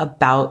talk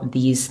about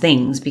these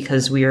things,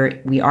 because we are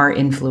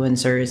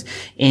influencers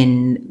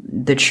in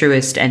the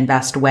truest and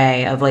best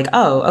way of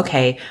oh,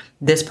 okay,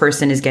 this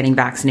person is getting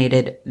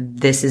vaccinated.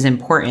 This is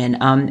important.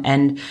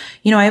 And,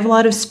 I have a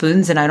lot of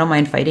spoons, and I don't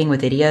mind fighting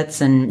with idiots.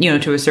 And,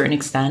 to a certain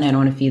extent, I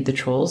don't want to feed the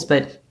trolls,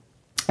 but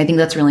I think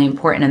that's really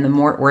important. And the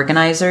more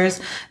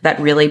organizers that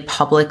really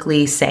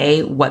publicly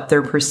say what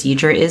their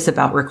procedure is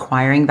about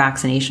requiring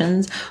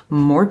vaccinations,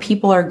 more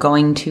people are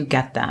going to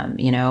get them,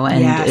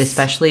 and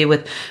especially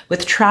with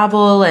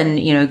travel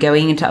and,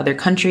 going into other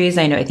countries.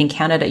 I think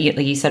Canada,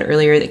 like you said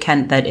earlier,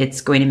 that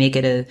it's going to make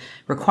it a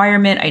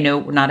requirement. I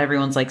know not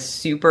everyone's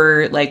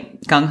super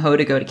gung ho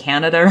to go to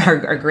Canada,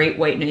 our great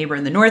white neighbor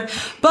in the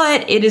north,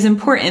 but it is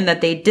important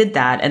that they did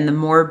that. And the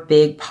more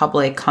big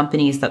public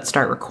companies that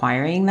start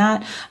requiring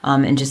that,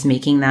 and just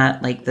making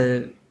that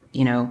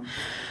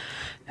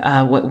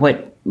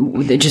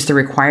just the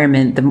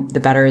requirement, the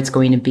better it's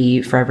going to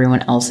be for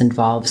everyone else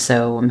involved.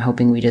 So I'm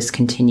hoping we just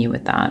continue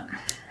with that.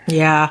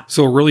 Yeah.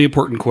 So a really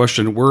important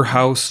question. We're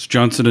House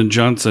Johnson &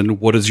 Johnson.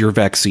 What is your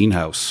vaccine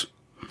house?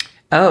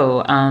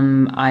 Pfizer.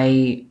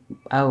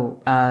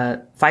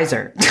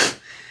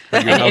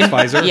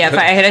 Pfizer? Yeah,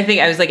 I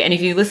think I was and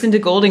if you listen to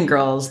Golden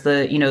Girls,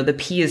 the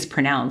P is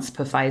pronounced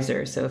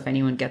Pfizer. So if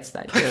anyone gets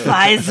that joke.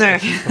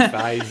 Pfizer.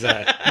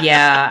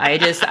 Yeah,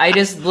 I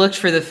just looked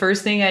for the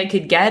first thing I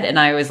could get, and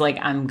I was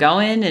I'm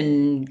going,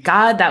 and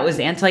God, that was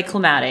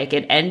anticlimactic.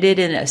 It ended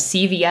in a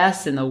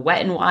CVS in the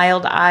Wet and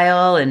Wild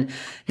aisle, and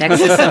next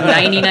to some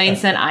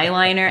 99-cent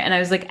eyeliner. And I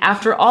was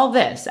after all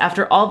this,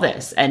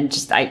 and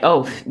just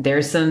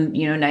there's some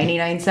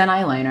 99-cent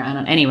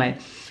eyeliner. Anyway.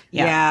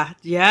 Yeah,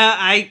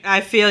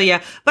 I feel you.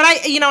 But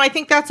I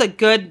think that's a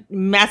good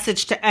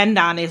message to end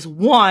on is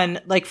one,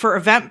 for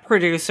event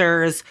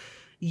producers,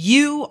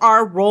 you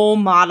are role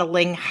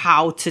modeling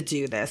how to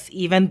do this,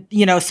 even,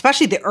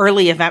 especially the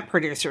early event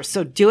producers.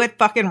 So do it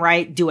fucking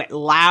right, do it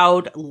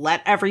loud,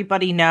 let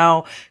everybody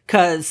know,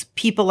 because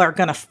people are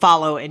going to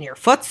follow in your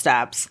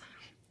footsteps.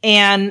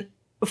 And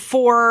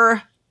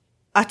for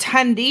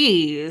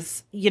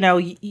attendees,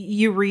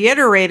 you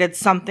reiterated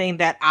something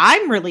that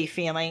I'm really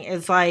feeling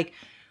is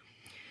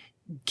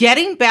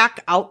getting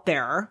back out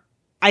there,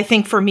 I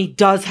think for me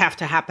does have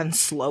to happen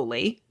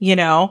slowly,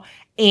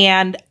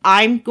 and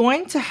I'm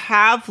going to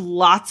have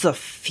lots of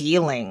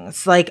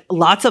feelings,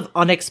 lots of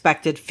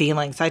unexpected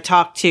feelings. I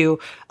talked to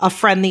a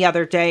friend the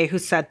other day who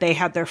said they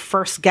had their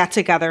first get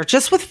together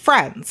just with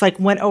friends,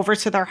 went over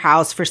to their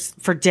house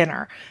for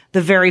dinner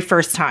the very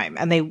first time.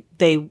 And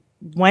they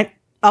went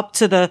up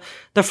to the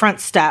front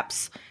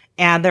steps,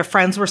 and their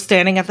friends were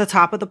standing at the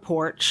top of the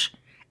porch.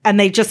 And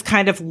they just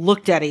kind of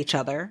looked at each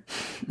other,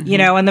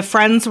 and the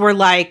friends were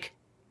like,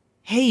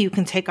 hey, you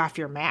can take off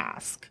your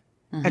mask.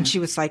 Mm-hmm. And she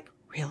was like,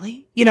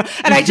 really? And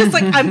I just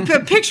I'm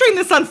picturing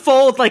this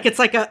unfold it's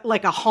like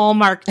a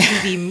Hallmark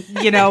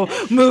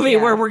TV, movie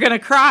where we're going to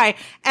cry.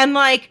 And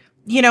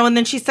and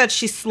then she said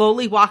she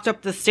slowly walked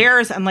up the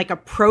stairs and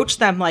approached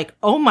them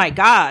oh my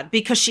God,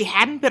 because she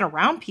hadn't been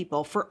around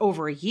people for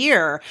over a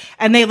year.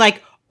 And they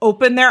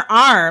open their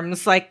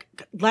arms,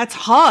 let's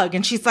hug.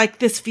 And she's like,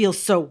 this feels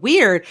so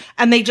weird.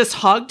 And they just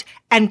hugged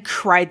and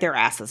cried their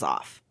asses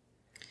off.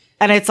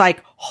 And it's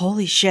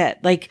holy shit,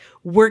 like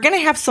we're going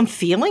to have some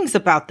feelings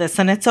about this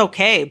and it's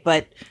okay,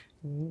 but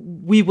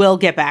we will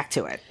get back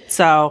to it.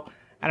 So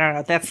I don't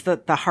know. That's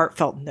the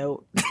heartfelt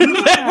note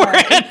that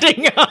we're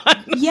ending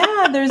on.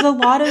 Yeah, there's a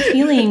lot of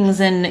feelings.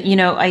 And,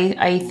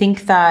 I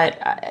think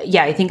that,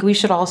 I think we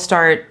should all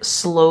start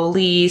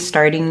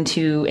starting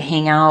to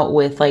hang out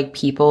with like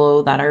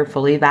people that are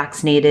fully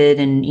vaccinated.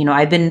 And,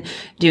 I've been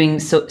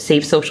doing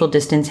safe social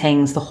distance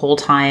hangs the whole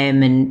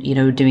time and,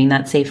 doing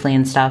that safely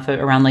and stuff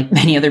around like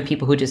many other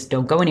people who just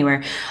don't go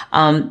anywhere.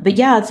 But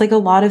yeah, it's like a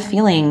lot of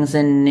feelings.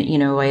 And,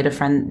 I had a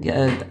friend,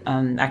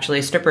 actually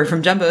a stripper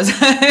from Jumbo's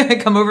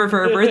come over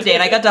for her birthday,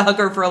 and I got to hug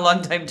her for a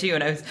long time too,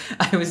 and I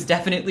was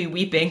definitely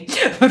weeping,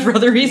 but for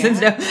other reasons.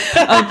 Yeah.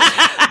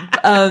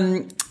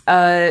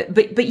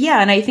 But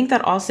yeah, and I think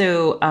that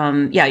also,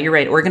 you're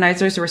right.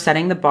 Organizers were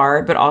setting the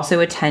bar, but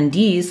also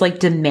attendees like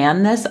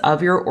demand this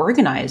of your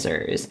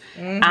organizers.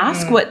 Mm-hmm.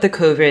 Ask what the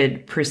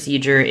COVID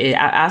procedure is.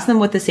 Ask them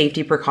what the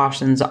safety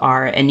precautions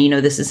are. And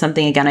this is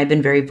something again I've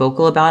been very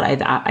vocal about.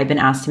 I've been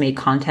asked to make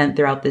content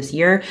throughout this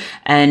year,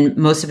 and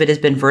most of it has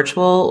been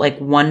virtual. Like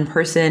one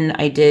person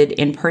I did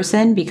in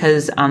person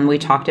because we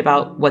talked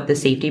about what the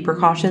safety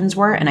precautions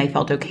were, and I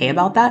felt okay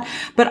about that.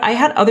 But I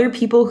had other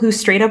people who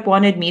straight up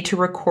wanted me to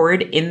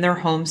record in their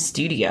home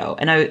studio.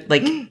 And I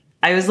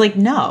was like,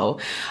 no.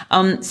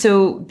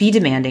 So be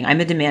demanding.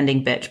 I'm a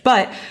demanding bitch.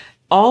 But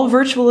all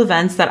virtual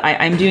events that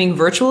I'm doing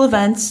virtual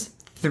events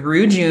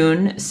through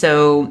June.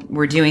 So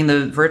we're doing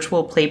the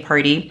virtual play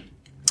party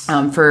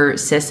for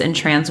cis and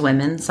trans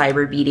women,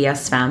 Cyber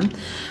BDS Femme.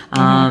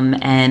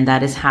 And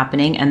that is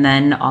happening. And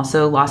then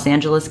also Los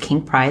Angeles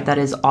Kink Pride, that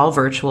is all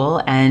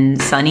virtual.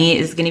 And Sunny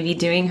is going to be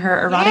doing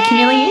her erotic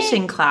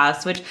humiliation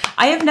class, which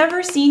I have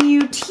never seen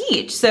you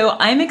teach. So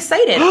I'm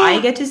excited. I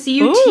get to see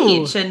you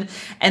teach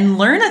and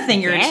learn a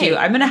thing or two.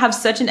 I'm going to have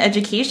such an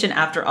education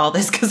after all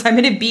this because I'm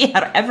going to be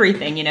at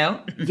everything,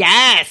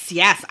 Yes.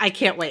 I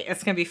can't wait.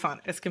 It's going to be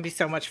fun. It's going to be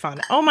so much fun.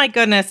 Oh my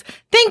goodness.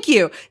 Thank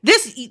you.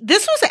 This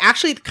was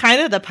actually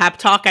kind of the pep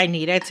talk I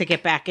needed to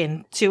get back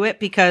into it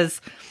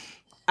because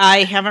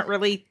I haven't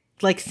really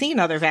seen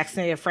other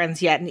vaccinated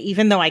friends yet. And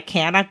even though I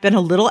can, I've been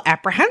a little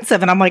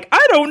apprehensive and I'm like,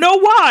 I don't know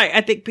why.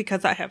 I think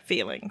because I have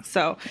feelings.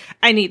 So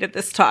I needed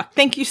this talk.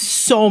 Thank you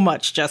so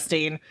much,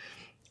 Justine.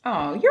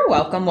 Oh, you're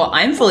welcome. Well,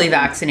 I'm fully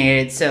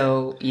vaccinated.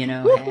 So,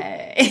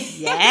 hey.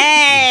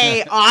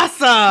 Yay.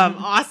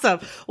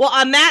 Awesome. Well,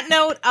 on that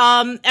note,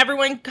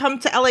 everyone come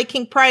to LA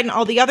Kink Pride and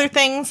all the other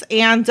things.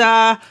 And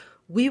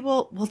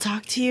we'll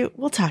talk to you.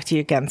 We'll talk to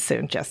you again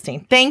soon,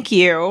 Justine. Thank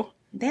you.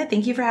 Yeah,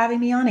 thank you for having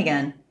me on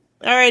again.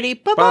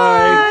 Alrighty,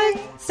 bye-bye.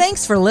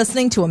 Thanks for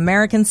listening to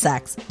American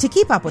Sex. To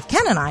keep up with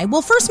Ken and I,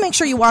 we'll first make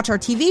sure you watch our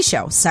TV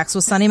show, Sex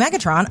with Sunny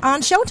Megatron,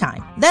 on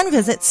Showtime. Then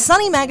visit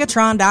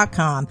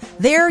sunnymegatron.com.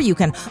 There you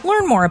can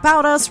learn more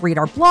about us, read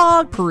our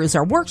blog, peruse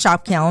our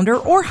workshop calendar,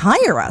 or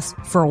hire us.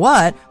 For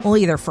what? Well,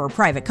 either for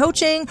private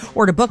coaching,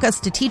 or to book us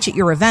to teach at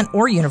your event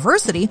or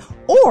university,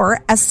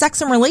 or as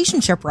sex and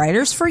relationship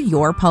writers for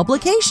your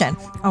publication.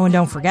 Oh, and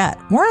don't forget,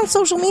 we're on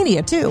social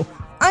media too.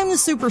 I'm the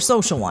super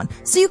social one,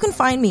 so you can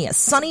find me as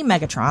Sunny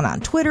Megatron on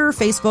Twitter,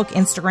 Facebook,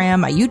 Instagram,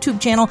 my YouTube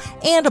channel,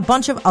 and a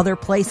bunch of other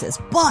places.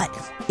 But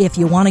if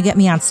you want to get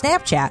me on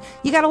Snapchat,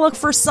 you got to look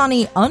for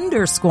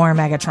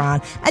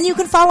Sunny_Megatron, and you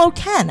can follow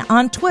Ken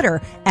on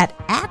Twitter at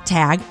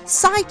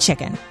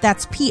 @SyChicken.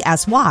 That's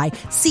PSYCHICKEN.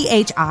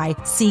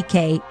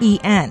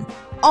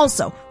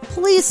 Also,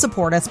 please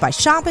support us by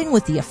shopping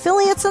with the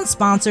affiliates and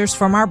sponsors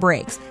from our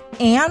breaks.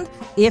 And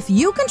if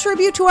you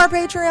contribute to our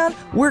Patreon,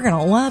 we're going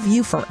to love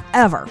you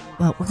forever.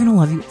 Well, we're going to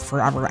love you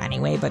forever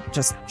anyway, but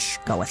just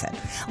go with it.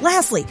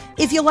 Lastly,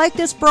 if you like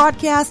this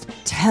broadcast,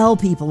 tell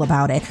people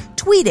about it.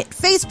 Tweet it,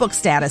 Facebook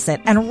status it,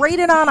 and rate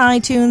it on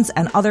iTunes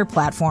and other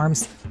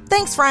platforms.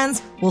 Thanks,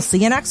 friends. We'll see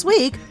you next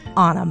week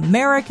on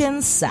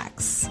American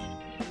Sex.